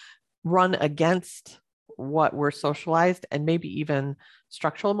entrepreneurship run against what we're socialized and maybe even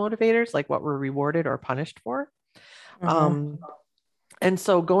structural motivators, like what we're rewarded or punished for. Mhm. Um, and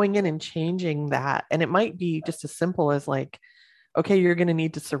so going in and changing that, and it might be just as simple as like, okay, you're going to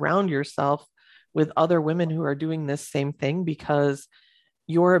need to surround yourself with other women who are doing this same thing because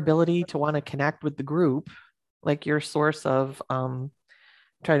your ability to want to connect with the group, like your source of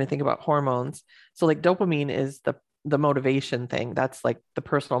trying to think about hormones. So like dopamine is the motivation thing. That's like the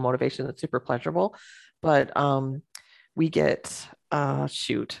personal motivation that's super pleasurable. But we get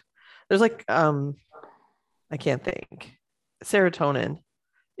shoot. There's like I can't think. Serotonin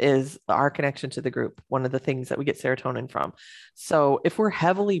is our connection to the group, one of the things that we get serotonin from. So if we're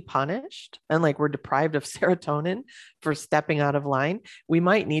heavily punished and like we're deprived of serotonin for stepping out of line, we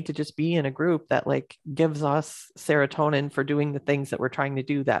might need to just be in a group that like gives us serotonin for doing the things that we're trying to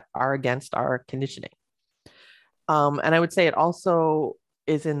do that are against our conditioning. And I would say it also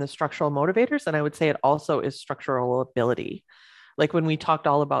is in the structural motivators, and I would say it also is structural ability. Like when we talked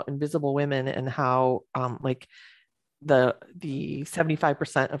all about invisible women and how like the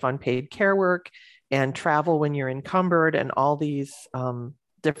 75% of unpaid care work and travel when you're encumbered and all these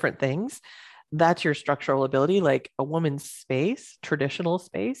different things, that's your structural ability. Like a woman's space, traditional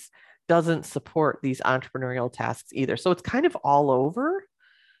space, doesn't support these entrepreneurial tasks either. So it's kind of all over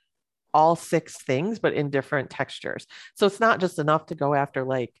all six things, but in different textures. So it's not just enough to go after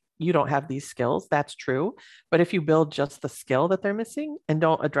like, you don't have these skills. That's true. But if you build just the skill that they're missing and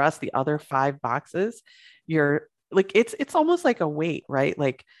don't address the other five boxes, you're like, it's almost like a weight, right?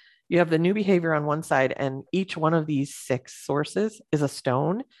 Like you have the new behavior on one side, and each one of these six sources is a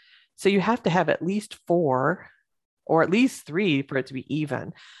stone. So you have to have at least four or at least three for it to be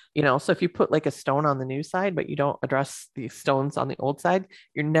even. So if you put like a stone on the new side but you don't address the stones on the old side,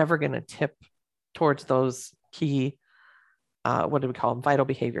 you're never going to tip towards those key what do we call them, vital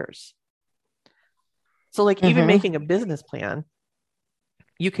behaviors. So like even Mhm. making a business plan,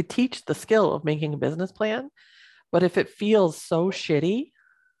 you could teach the skill of making a business plan, but if it feels so shitty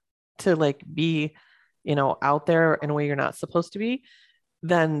to like be out there in a way you're not supposed to be,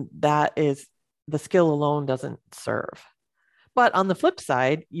 then that is the skill alone doesn't serve. But on the flip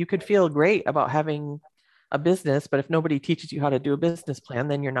side, you could feel great about having a business, but if nobody teaches you how to do a business plan,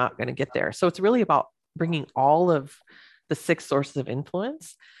 then you're not going to get there. So it's really about bringing all of the six sources of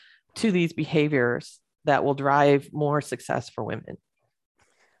influence to these behaviors that will drive more success for women.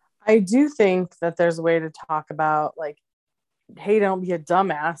 I do think that there's a way to talk about like, hey, don't be a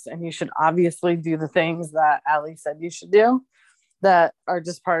dumbass, and you should obviously do the things that Ali said you should do that are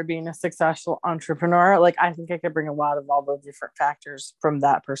just part of being a successful entrepreneur. Like I think I could bring a lot of all the different factors from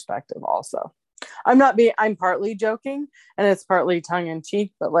that perspective also. I'm partly joking and it's partly tongue in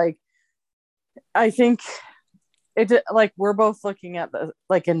cheek, but like I think it like we're both looking at the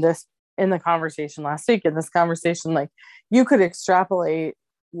like in the conversation last week, in this conversation, like you could extrapolate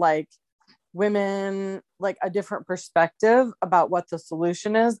like women like a different perspective about what the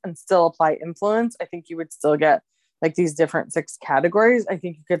solution is and still apply influence. I think you would still get like these different six categories. I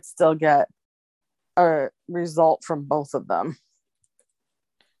think you could still get a result from both of them.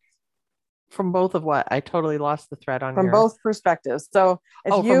 From both of what? I totally lost the thread on From your. both perspectives. So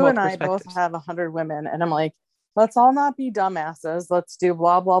if Oh, from you both and I both perspectives. have 100 women and I'm like, let's all not be dumbasses, let's do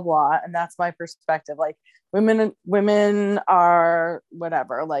blah blah blah, and that's my perspective. Like women are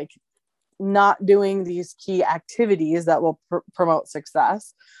whatever, like not doing these key activities that will promote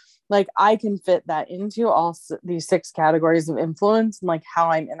success. Like I can fit that into all these six categories of influence and like how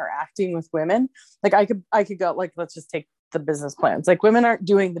I'm interacting with women. Like I could go like, let's just take the business plans. Like women aren't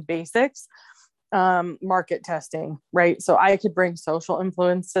doing the basics, market testing, right? So I could bring social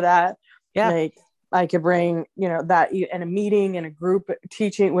influence to that. Yeah. Like I could bring, that in a meeting, in a group,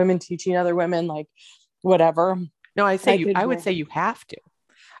 teaching women, teaching other women, like whatever. No, I would Bring. say you have to.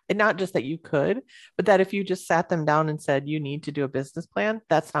 And not just that you could, but that if you just sat them down and said you need to do a business plan,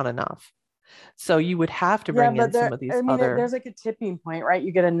 that's not enough. So you would have to Yeah, bring in but some there, of these I mean, other. there's like a tipping point, right?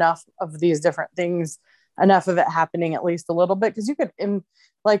 You get enough of these different things, enough of it happening at least a little bit, because you could,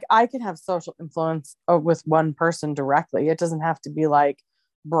 like, I can have social influence with one person directly. It doesn't have to be like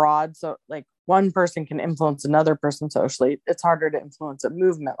broad. So, like, one person can influence another person socially. It's harder to influence a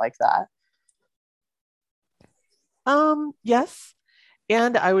movement like that. Yes.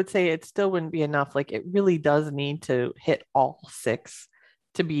 And I would say it still wouldn't be enough. Like it really does need to hit all six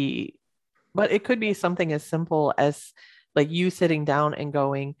to be, but it could be something as simple as like you sitting down and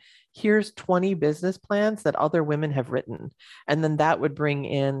going, here's 20 business plans that other women have written. And then that would bring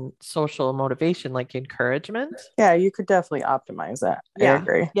in social motivation, like encouragement. Yeah, you could definitely optimize it. I Yeah.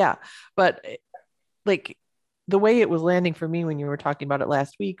 agree. Yeah. But like the way it was landing for me when you were talking about it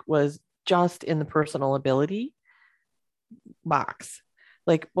last week was just in the personal ability box.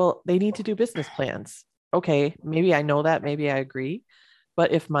 Like, well, they need to do business plans. Okay, maybe I know that, maybe I agree.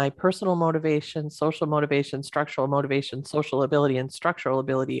 But if my personal motivation, social motivation, structural motivation, social ability, and structural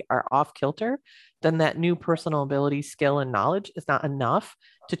ability are off kilter, then that new personal ability, skill, and knowledge is not enough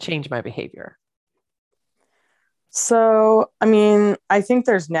to change my behavior. So, I mean, I think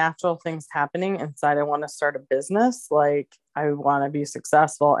there's natural things happening inside. I want to start a business. Like, I want to be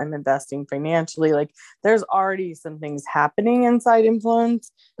successful. I'm investing financially. Like, there's already some things happening inside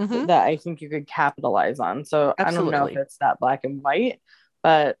influence Mm-hmm. that I think you could capitalize on. So, I don't know if Absolutely. it's that black and white,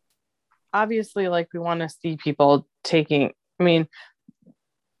 but obviously, like, we want to see people taking, I mean,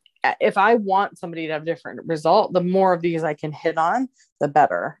 if I want somebody to have a different result, the more of these I can hit on, the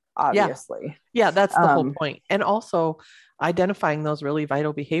better, Yeah. obviously. Yeah, that's the whole point. And also identifying those really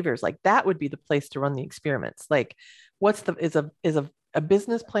vital behaviors, like that would be the place to run the experiments. Like what's the is a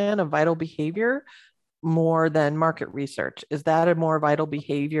business plan a vital behavior more than market research? Is that a more vital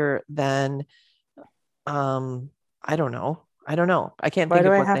behavior than I don't know. I don't know. I can't Why think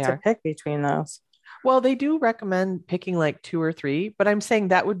do of I what have they to are. pick between those? Well, they do recommend picking like two or three, but I'm saying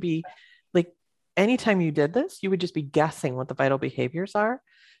that would be like anytime you did this, you would just be guessing what the vital behaviors are.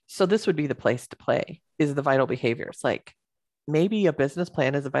 So this would be the place to play is the vital behaviors. Like maybe a business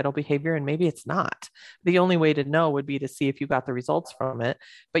plan is a vital behavior and maybe it's not. The only way to know would be to see if you got the results from it,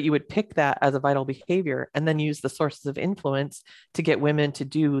 but you would pick that as a vital behavior and then use the sources of influence to get women to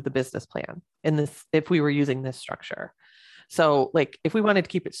do the business plan in this if we were using this structure. So, like, if we wanted to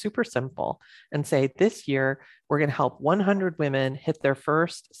keep it super simple and say this year, we're going to help 100 women hit their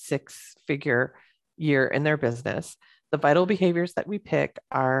first six-figure year in their business, the vital behaviors that we pick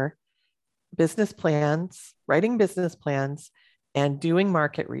are business plans, writing business plans, and doing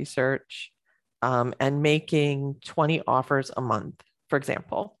market research and making 20 offers a month, for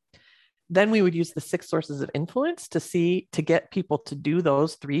example. Then we would use the six sources of influence to get people to do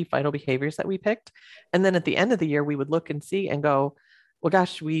those three vital behaviors that we picked. And then at the end of the year, we would look and see and go, well,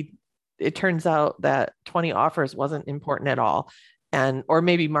 gosh, it turns out that 20 offers wasn't important at all. And, or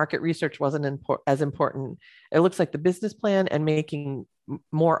maybe market research wasn't as important. It looks like the business plan and making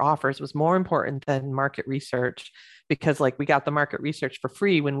more offers was more important than market research because like we got the market research for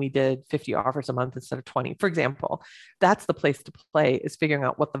free when we did 50 offers a month instead of 20, for example. That's the place to play is figuring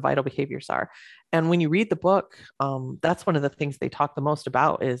out what the vital behaviors are. And when you read the book, that's one of the things they talk the most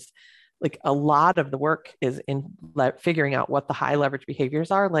about is like a lot of the work is in figuring out what the high leverage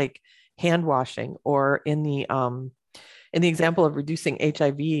behaviors are, like hand washing, or in the example of reducing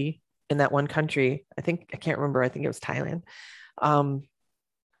HIV in that one country, I can't remember, I think it was Thailand.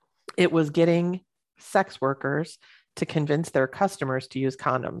 It was getting sex workers to convince their customers to use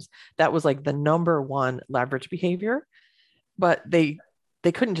condoms. That was like the number one leverage behavior, but they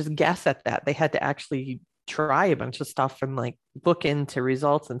couldn't just guess at that. They had to actually try a bunch of stuff and like look into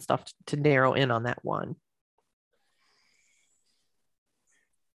results and stuff to narrow in on that one.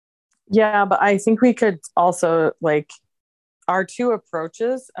 Yeah, but I think we could also like our two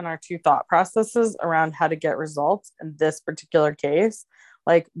approaches and our two thought processes around how to get results in this particular case,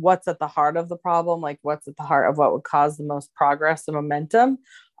 like what's at the heart of the problem, like what's at the heart of what would cause the most progress and momentum,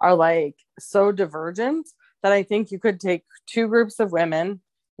 are like so divergent that I think you could take two groups of women,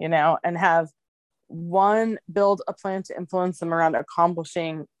 and have one build a plan to influence them around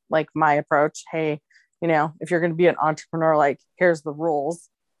accomplishing like my approach. Hey, if you're going to be an entrepreneur, like here's the rules,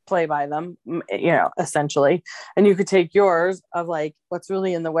 play by them, essentially. And you could take yours of like what's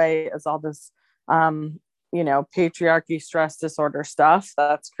really in the way is all this patriarchy, stress disorder stuff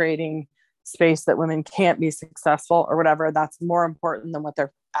that's creating space that women can't be successful or whatever. That's more important than what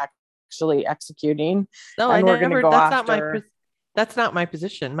they're actually executing. No, And we're going to go after. That's not my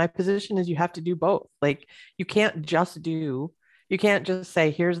position. My position is you have to do both. Like you can't just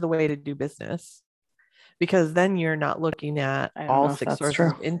say, here's the way to do business, because then you're not looking at all six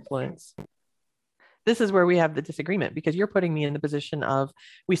sources of influence. This is where we have the disagreement, because you're putting me in the position of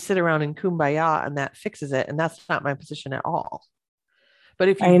we sit around in kumbaya and that fixes it. And that's not my position at all. But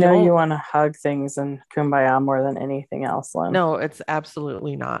if I know you want to hug things and kumbaya more than anything else, Lynn. No, it's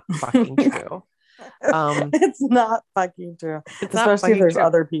absolutely not fucking true. It's not fucking true. Especially if there's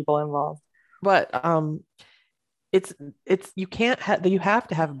other people involved. But it's you have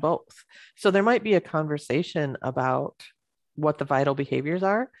to have both. So there might be a conversation about what the vital behaviors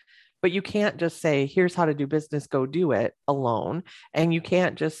are. But you can't just say, here's how to do business, go do it alone. And you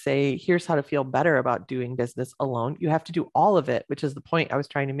can't just say, here's how to feel better about doing business alone. You have to do all of it, which is the point I was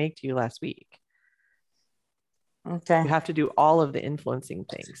trying to make to you last week. Okay. You have to do all of the influencing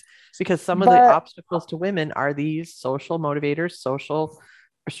things because some of the obstacles to women are these social motivators, social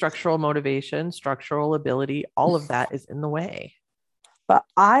structural motivation, structural ability, all of that is in the way. But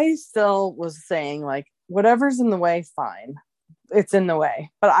I still was saying, like, whatever's in the way, fine. It's in the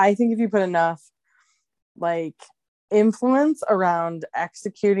way. But I think if you put enough like influence around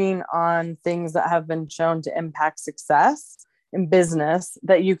executing on things that have been shown to impact success in business,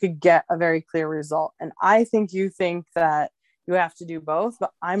 that you could get a very clear result. And I think you think that you have to do both,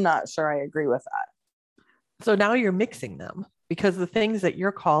 but I'm not sure I agree with that. So now you're mixing them because the things that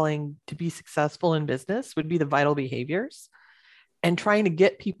you're calling to be successful in business would be the vital behaviors. And trying to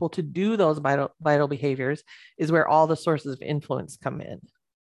get people to do those vital behaviors is where all the sources of influence come in.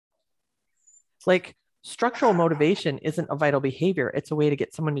 Like structural motivation isn't a vital behavior. It's a way to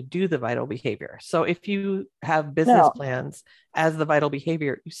get someone to do the vital behavior. So if you have business plans as the vital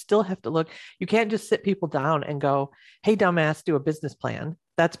behavior, you still have to look, you can't just sit people down and go, hey, dumbass, do a business plan.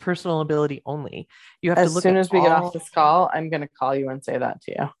 That's personal ability only. You have to look as soon as we get off this call, I'm going to call you and say that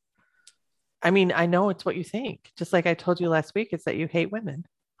to you. I mean, I know it's what you think. Just like I told you last week, it's that you hate women.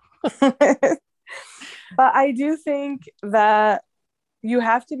 But I do think that you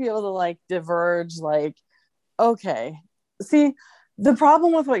have to be able to like diverge, like, okay, see, the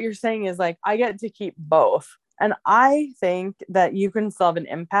problem with what you're saying is like, I get to keep both. And I think that you can still have an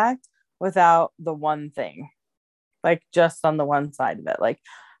impact without the one thing, like just on the one side of it.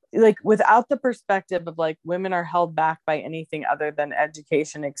 Like without the perspective of like women are held back by anything other than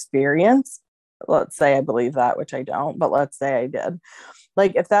education experience. Let's say I believe that, which I don't, but let's say I did.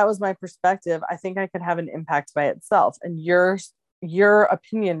 Like if that was my perspective, I think I could have an impact by itself. And your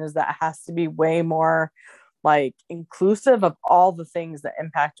opinion is that it has to be way more like inclusive of all the things that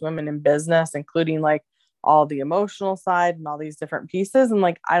impact women in business, including like all the emotional side and all these different pieces. And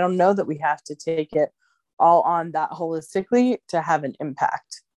like, I don't know that we have to take it all on that holistically to have an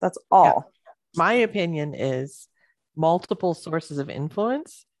impact. That's all. Yeah. My opinion is multiple sources of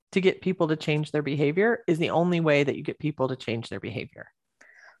influence to get people to change their behavior is the only way that you get people to change their behavior.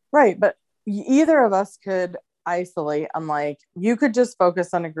 Right. But either of us could isolate on like, you could just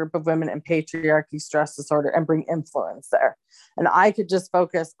focus on a group of women in patriarchy, stress disorder, and bring influence there. And I could just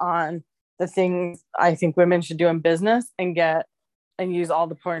focus on the things I think women should do in business and use all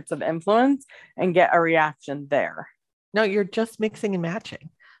the points of influence and get a reaction there. No, you're just mixing and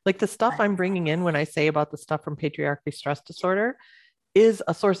matching. Like the stuff I'm bringing in when I say about the stuff from patriarchy, stress disorder is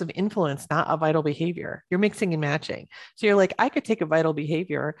a source of influence, not a vital behavior. You're mixing and matching. So you're like, I could take a vital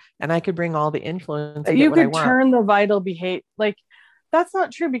behavior and I could bring all the influence. You could turn the vital behavior. Like that's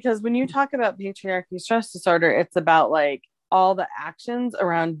not true, because when you talk about patriarchy, stress disorder, it's about like all the actions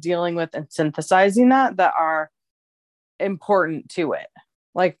around dealing with and synthesizing that are important to it.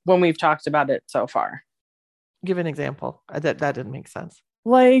 Like when we've talked about it so far. Give an example. That didn't make sense.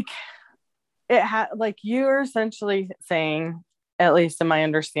 Like like you're essentially saying, at least in my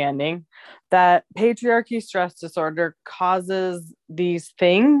understanding, that patriarchy, stress disorder causes these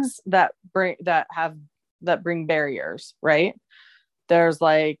things that bring barriers, right? There's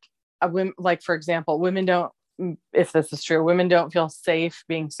like like for example, women don't, if this is true, women don't feel safe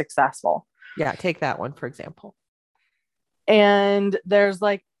being successful. Yeah, take that one for example. And there's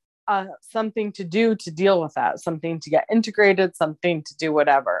like something to do to deal with that, something to get integrated, something to do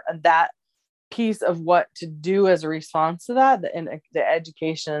whatever, and that piece of what to do as a response to that, the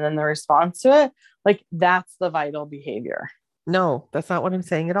education and then the response to it, like that's the vital behavior. No, that's not what I'm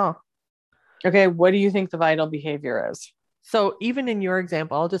saying at all. Okay, what do you think the vital behavior is? So even in your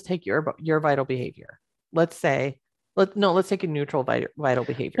example, I'll just take your vital behavior. Let's take a neutral vital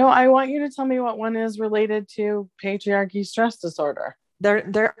behavior. No, I want you to tell me what one is related to patriarchy, stress disorder.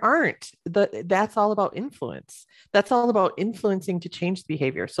 There aren't. That's all about influence. That's all about influencing to change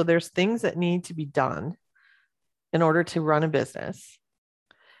behavior. So there's things that need to be done in order to run a business.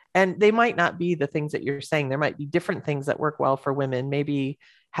 And they might not be the things that you're saying. There might be different things that work well for women. Maybe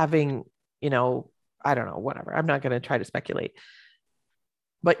having, I don't know, whatever. I'm not going to try to speculate.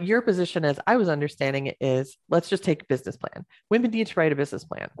 But your position, as I was understanding it, is let's just take a business plan. Women need to write a business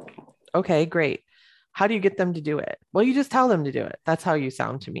plan. Okay, great. How do you get them to do it? Well, you just tell them to do it. That's how you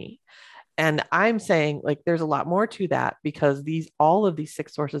sound to me. And I'm saying like there's a lot more to that, because all of these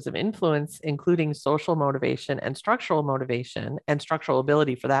 6 sources of influence, including social motivation and structural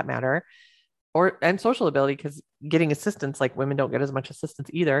ability for that matter, and social ability, because getting assistance, like women don't get as much assistance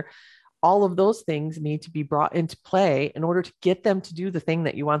either, all of those things need to be brought into play in order to get them to do the thing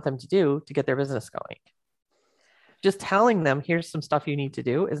that you want them to do to get their business going. Just telling them, here's some stuff you need to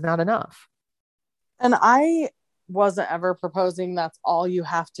do is not enough. And I wasn't ever proposing that's all you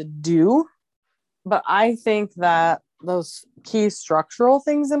have to do. But I think that those key structural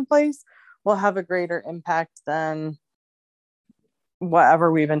things in place will have a greater impact than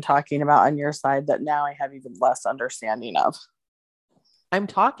whatever we've been talking about on your side that now I have even less understanding of. I'm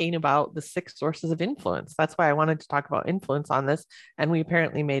talking about the 6 sources of influence. That's why I wanted to talk about influence on this. And we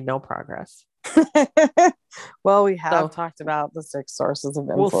apparently made no progress. Well, we have talked about the 6 sources of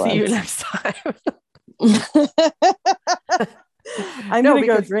influence. We'll see you next time. I'm going to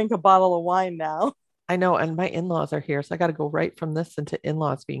go drink a bottle of wine now. I know. And my in-laws are here. So I got to go right from this into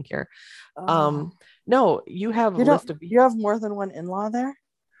in-laws being here. No, you have a list of... You have more than one in-law there?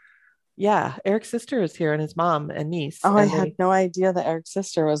 Yeah. Eric's sister is here and his mom and niece. Oh, I had no idea that Eric's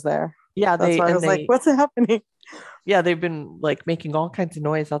sister was there. Yeah. That's why I was like, what's happening? Yeah. They've been like making all kinds of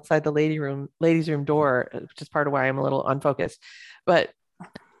noise outside the ladies' room door, which is part of why I'm a little unfocused. But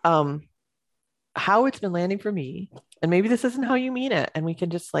how it's been landing for me, and maybe this isn't how you mean it, and we can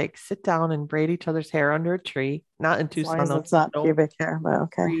just like sit down and braid each other's hair under a tree, not in Tucson. It's not pubic hair, but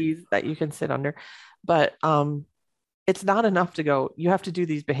okay. Trees that you can sit under. But it's not enough to go, you have to do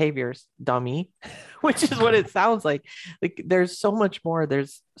these behaviors, dummy, which is what it sounds like. Like there's so much more.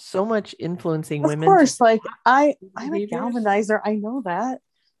 There's so much influencing women. Of course, like I'm a galvanizer. I know that.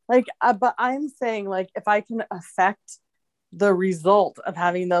 Like, but I'm saying like if I can affect the result of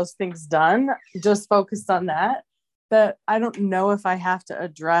having those things done, just focus on that. But I don't know if I have to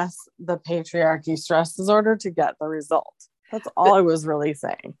address the patriarchy stress disorder to get the result. That's all I was really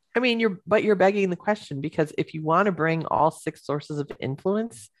saying. I mean, you're begging the question, because if you want to bring all 6 sources of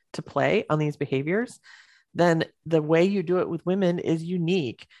influence to play on these behaviors, then the way you do it with women is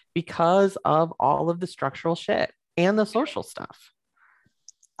unique because of all of the structural shit and the social stuff.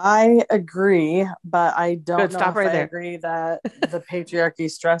 I agree, but I don't know Stop if right I there. agree that the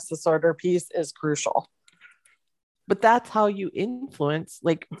patriarchy stress disorder piece is crucial. But that's how you influence.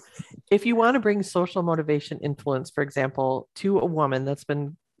 Like, if you want to bring social motivation influence, for example, to a woman that's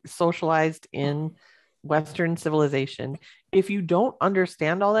been socialized in Western civilization, if you don't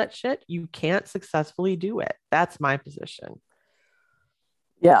understand all that shit, you can't successfully do it. That's my position.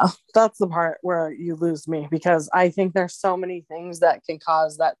 Yeah, that's the part where you lose me, because I think there's so many things that can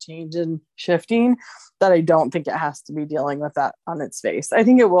cause that change and shifting that I don't think it has to be dealing with that on its face. I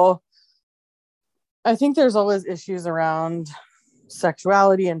think it will. I think there's always issues around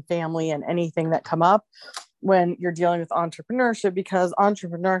sexuality and family and anything that come up when you're dealing with entrepreneurship, because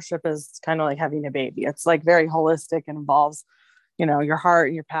entrepreneurship is kind of like having a baby. It's like very holistic and involves, your heart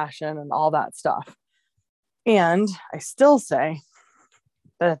and your passion and all that stuff. And I still say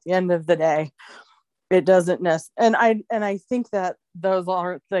that at the end of the day, it doesn't necessarily, and I think that those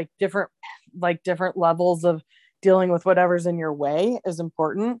are like different levels of dealing with whatever's in your way is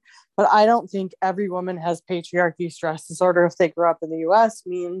important. But I don't think every woman has patriarchy stress disorder if they grew up in the US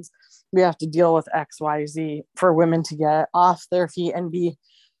means we have to deal with XYZ for women to get off their feet and be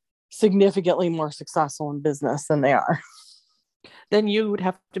significantly more successful in business than they are. Then you would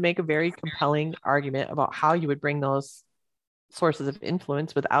have to make a very compelling argument about how you would bring those sources of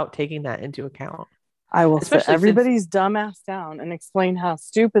influence without taking that into account. I will sit everybody's dumbass down and explain how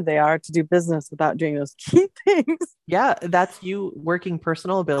stupid they are to do business without doing those key things. Yeah, that's you working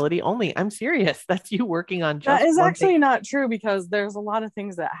personal ability only. I'm serious. That's you working on just that is actually not true, because there's a lot of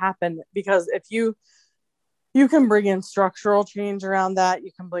things that happen. Because if you can bring in structural change around that,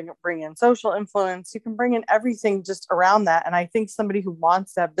 you can bring in social influence, you can bring in everything just around that. And I think somebody who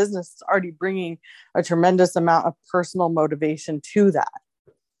wants that business is already bringing a tremendous amount of personal motivation to that.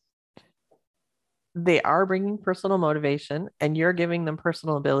 They are bringing personal motivation, and you're giving them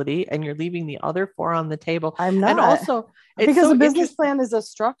personal ability, and you're leaving the other 4 on the table. I'm not. And also, because a business plan is a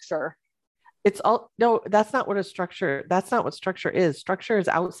structure. No, that's not what structure is. Structure is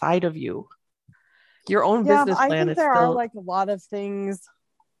outside of you. Your own business plan is I think there are like a lot of things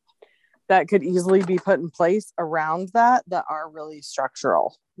that could easily be put in place around that are really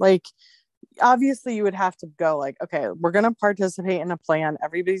structural. Like, obviously you would have to go like, okay, we're going to participate in a plan.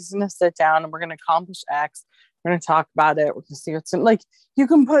 Everybody's going to sit down and we're going to accomplish X. We're going to talk about it. We're going to see what's like, you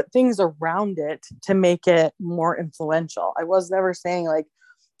can put things around it to make it more influential. I was never saying like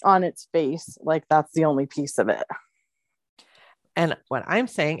on its face, like that's the only piece of it. And what I'm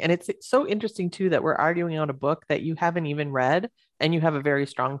saying, and it's so interesting too, that we're arguing on a book that you haven't even read and you have a very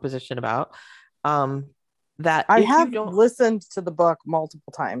strong position about, that I if you have don't listened to the book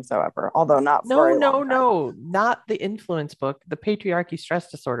multiple times, however, although not for a long time. not the influence book, the patriarchy stress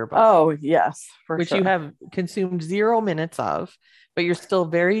disorder book, Oh, yes, for which you sure. have consumed 0 minutes of, but you're still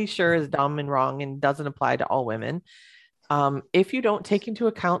very sure is dumb and wrong and doesn't apply to all women. If you don't take into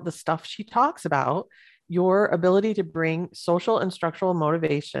account the stuff she talks about, your ability to bring social and structural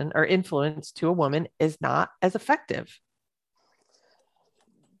motivation or influence to a woman is not as effective.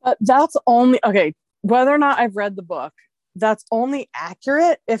 But that's only okay. Whether or not I've read the book, that's only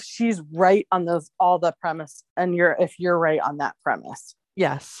accurate if she's right on those all the premise, and if you're right on that premise.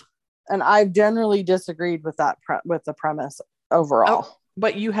 Yes. And I've generally disagreed with that with the premise overall. Oh,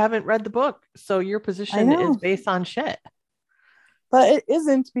 but you haven't read the book, so your position is based on shit. But it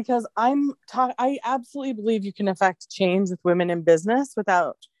isn't, because I absolutely believe you can affect change with women in business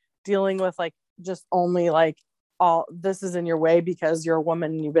without dealing with like just only like all this is in your way because you're a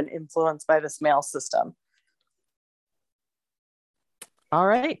woman and you've been influenced by this male system. All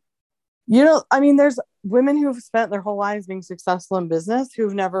right. You know, I mean, there's women who've spent their whole lives being successful in business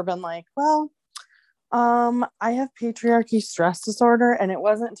who've never been like, well, I have patriarchy stress disorder, and it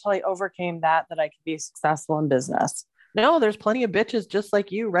wasn't until I overcame that I could be successful in business. No, there's plenty of bitches just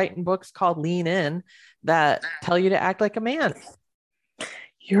like you writing books called Lean In that tell you to act like a man.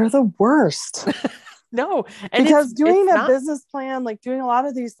 You're the worst. No, and because doing a business plan, like doing a lot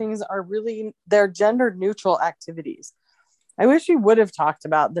of these things they're gender neutral activities. I wish we would have talked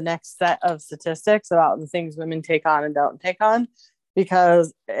about the next set of statistics about the things women take on and don't take on,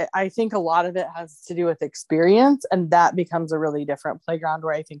 because I think a lot of it has to do with experience, and that becomes a really different playground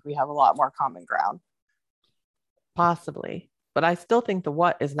where I think we have a lot more common ground. Possibly, but I still think the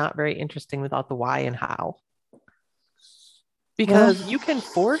what is not very interesting without the why and how. Because you can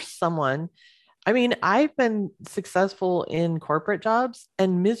force someone. I mean, I've been successful in corporate jobs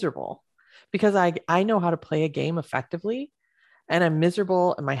and miserable because I know how to play a game effectively, and I'm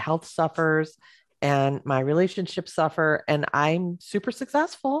miserable and my health suffers and my relationships suffer, and I'm super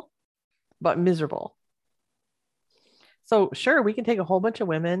successful, but miserable. So sure, we can take a whole bunch of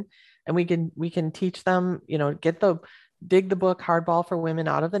women and we can teach them, dig the book Hardball for Women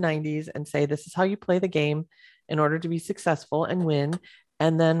out of the 90s and say, this is how you play the game in order to be successful and win.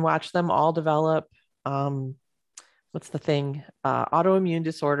 And then watch them all develop, what's the thing? Autoimmune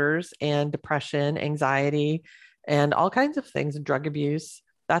disorders and depression, anxiety, and all kinds of things, and drug abuse.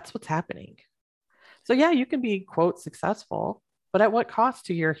 That's what's happening. So yeah, you can be, quote, successful, but at what cost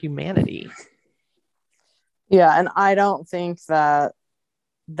to your humanity? Yeah, and I don't think that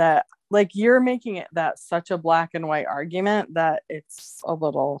like you're making it that such a black and white argument that it's a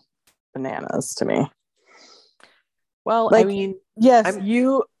little bananas to me. Well, like, I mean, yes,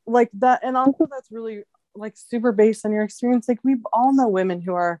 you like that, and also that's really like super based on your experience. Like we all know women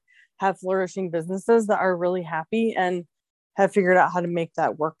who have flourishing businesses that are really happy and have figured out how to make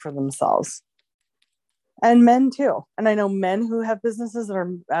that work for themselves. And men too. And I know men who have businesses that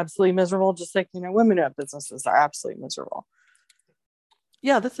are absolutely miserable, just like, women who have businesses are absolutely miserable.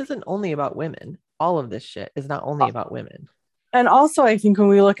 Yeah, this isn't only about women. All of this shit is not only about women. And also, I think when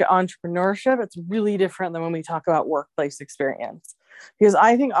we look at entrepreneurship, it's really different than when we talk about workplace experience. Because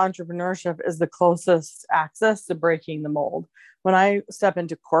I think entrepreneurship is the closest access to breaking the mold. When I step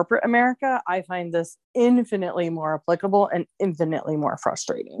into corporate America, I find this infinitely more applicable and infinitely more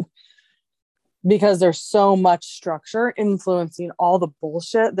frustrating. Because there's so much structure influencing all the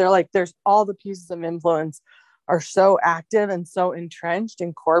bullshit. There's all the pieces of influence are so active and so entrenched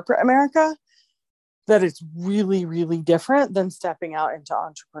in corporate America that it's really, really different than stepping out into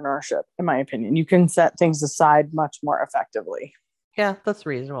entrepreneurship, in my opinion. You can set things aside much more effectively. Yeah, that's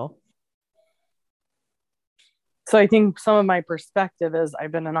reasonable. So I think some of my perspective is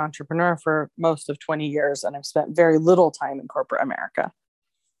I've been an entrepreneur for most of 20 years and I've spent very little time in corporate America.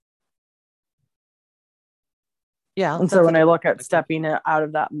 Yeah. And so when I look at stepping out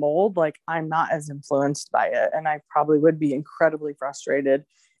of that mold, like I'm not as influenced by it. And I probably would be incredibly frustrated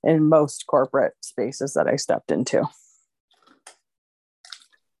in most corporate spaces that I stepped into.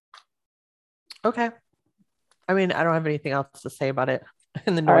 Okay. I mean, I don't have anything else to say about it.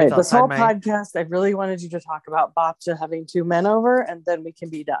 And the noise. All right, this whole podcast, I really wanted you to talk about Bapta having 2 men over, and then we can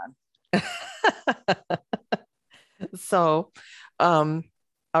be done. So, all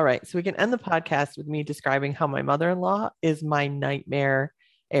right. So we can end the podcast with me describing how my mother-in-law is my nightmare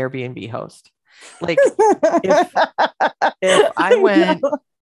Airbnb host. Like if I went,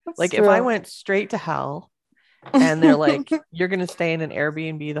 if I went straight to hell and they're like, you're going to stay in an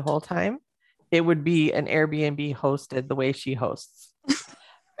Airbnb the whole time, it would be an Airbnb hosted the way she hosts.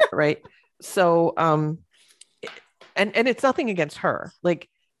 Right. So, and it's nothing against her. Like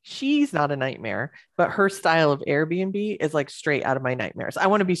she's not a nightmare, but her style of Airbnb is like straight out of my nightmares. I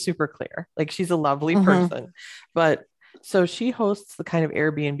want to be super clear. Like she's a lovely person, but so she hosts the kind of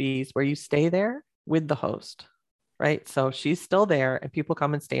Airbnbs where you stay there with the host, right? So she's still there and people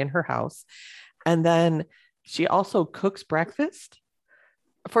come and stay in her house. And then she also cooks breakfast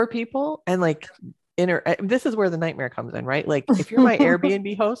for people and like this is where the nightmare comes in, right? Like if you're my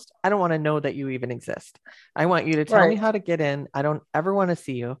Airbnb host, I don't want to know that you even exist. I want you to tell me how to get in. I don't ever want to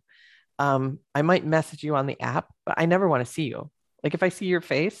see you. I might message you on the app, but I never want to see you. Like if I see your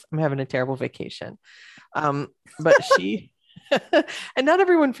face, I'm having a terrible vacation. But she and not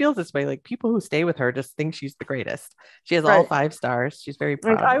everyone feels this way. Like people who stay with her just think she's the greatest. She has all 5 stars. She's very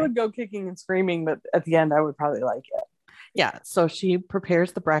proud. Like I would go kicking and screaming, but at the end I would probably like it. Yeah. So she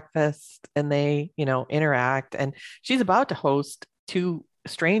prepares the breakfast and they, interact. And she's about to host 2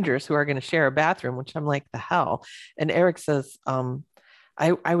 strangers who are going to share a bathroom, which I'm like, the hell. And Eric says,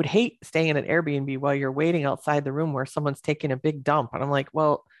 I would hate staying in an Airbnb while you're waiting outside the room where someone's taking a big dump. And I'm like,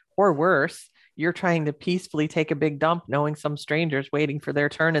 well, or worse, you're trying to peacefully take a big dump knowing some strangers waiting for their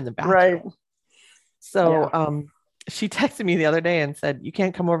turn in the bathroom. Right. So, she texted me the other day and said, you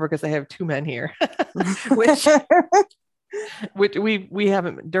can't come over because I have 2 men here, which we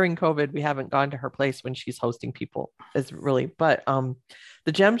haven't during COVID, we haven't gone to her place when she's hosting people is really, but,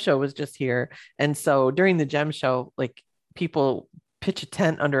 the gem show was just here. And so during the gem show, like people pitch a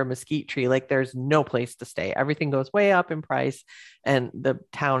tent under a mesquite tree. Like there's no place to stay. Everything goes way up in price and the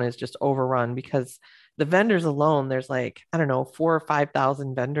town is just overrun because the vendors alone, there's like, I don't know, 4,000 or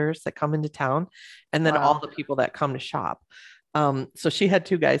 5,000 vendors that come into town. And then all the people that come to shop. So she had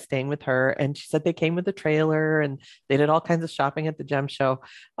 2 guys staying with her and she said they came with a trailer and they did all kinds of shopping at the gem show.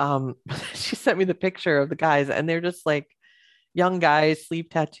 She sent me the picture of the guys and they're just like young guys, sleeve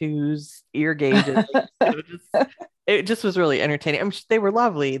tattoos, ear gauges. It just was really entertaining. They were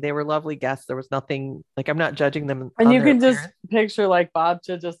lovely. They were lovely guests. There was nothing like, I'm not judging them. And you can just picture like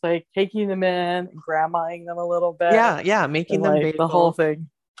Babcha just like taking them in, grandmaing them a little bit. Yeah. Making them like, the whole thing.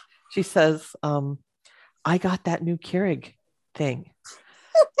 She says, I got that new Keurig thing.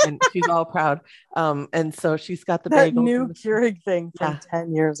 And she's all proud. And so she's got the that new Keurig thing from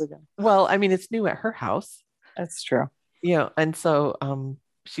 10 years ago. Well, I mean, it's new at her house. That's true. And so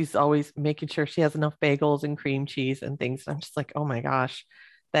she's always making sure she has enough bagels and cream cheese and things. I'm just like, oh my gosh,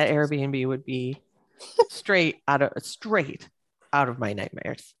 that Airbnb would be straight out of my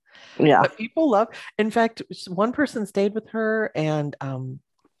nightmares. Yeah. But people love, in fact, one person stayed with her and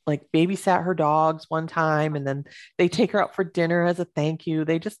like babysat her dogs one time and then they take her out for dinner as a thank you.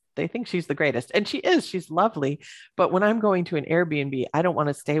 They think she's the greatest. And she's lovely. But when I'm going to an Airbnb, I don't want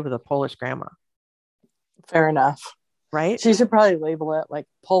to stay with a Polish grandma. Fair enough. Right? She should probably label it like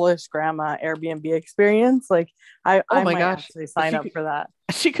Polish grandma Airbnb experience. Like I might actually sign up for that.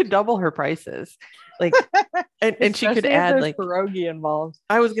 She could double her prices. Like and she could add like pierogi involved.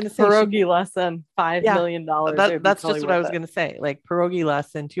 I was gonna say pierogi less than $5 million. That's just what I was gonna say. Like pierogi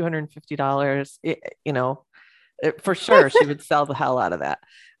less than $250. For sure she would sell the hell out of that.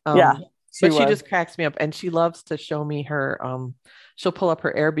 She just cracks me up and she loves to show me her she'll pull up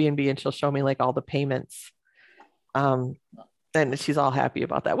her Airbnb and she'll show me like all the payments. And she's all happy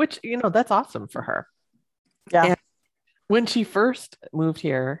about that, which that's awesome for her. Yeah. And when she first moved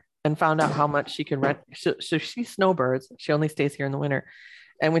here and found out how much she can rent, so she snowbirds, she only stays here in the winter.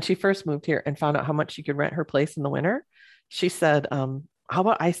 And when she first moved here and found out how much she could rent her place in the winter, she said, how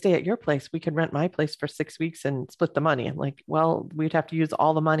about I stay at your place? We could rent my place for 6 weeks and split the money. I'm like, well, we'd have to use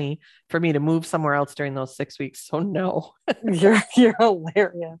all the money for me to move somewhere else during those 6 weeks. So no. You're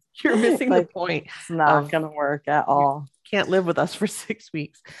hilarious. You're missing the point. It's not going to work at all. Can't live with us for 6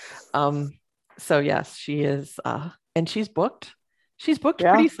 weeks. So yes, she is. And she's booked. She's booked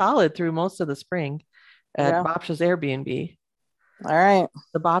pretty solid through most of the spring at Babcha's Airbnb. All right.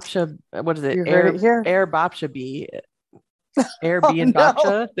 The Babcha, what is it? You heard it here. Air Babcha Bee. Airbnb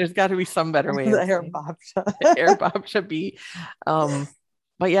Babcha. There's got to be some better way. Air Babcha. Air Babcha Bee.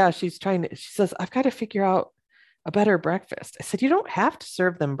 But yeah, she says, I've got to figure out a better breakfast. I said, you don't have to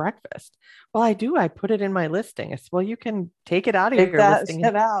serve them breakfast. Well, I do. I put it in my listing. I said, well, you can take it out of your listing.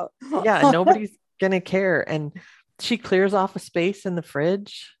 Shit out. Yeah, nobody's going to care. And she clears off a space in the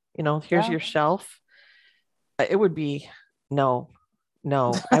fridge. Here's your shelf. It would be no,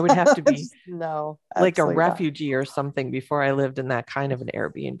 I would have to be like a refugee or something before I lived in that kind of an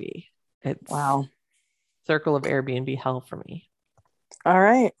Airbnb. It's circle of Airbnb hell for me. All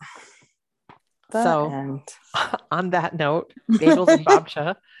right. On that note, bagels and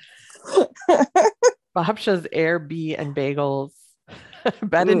Babcha. Babcha's Airbnb and bagels.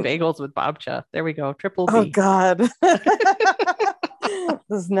 Bed and bagels with Babcha. There we go. Triple B. Oh God.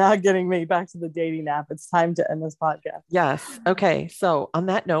 This is not getting me back to the dating app. It's time to end this podcast. Yes. Okay. So on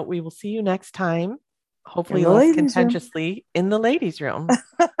that note, we will see you next time. Hopefully In the less ladies' room. contentiously in the ladies' room.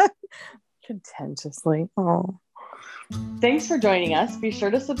 Contentiously. Oh. Thanks for joining us. Be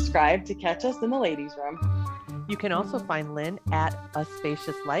sure to subscribe to catch us in the ladies' room. You can also find Lynn at A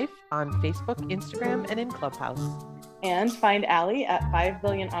Spacious Life on Facebook, Instagram, and in Clubhouse. And find Allie at 5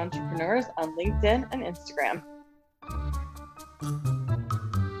 Billion Entrepreneurs on LinkedIn and Instagram.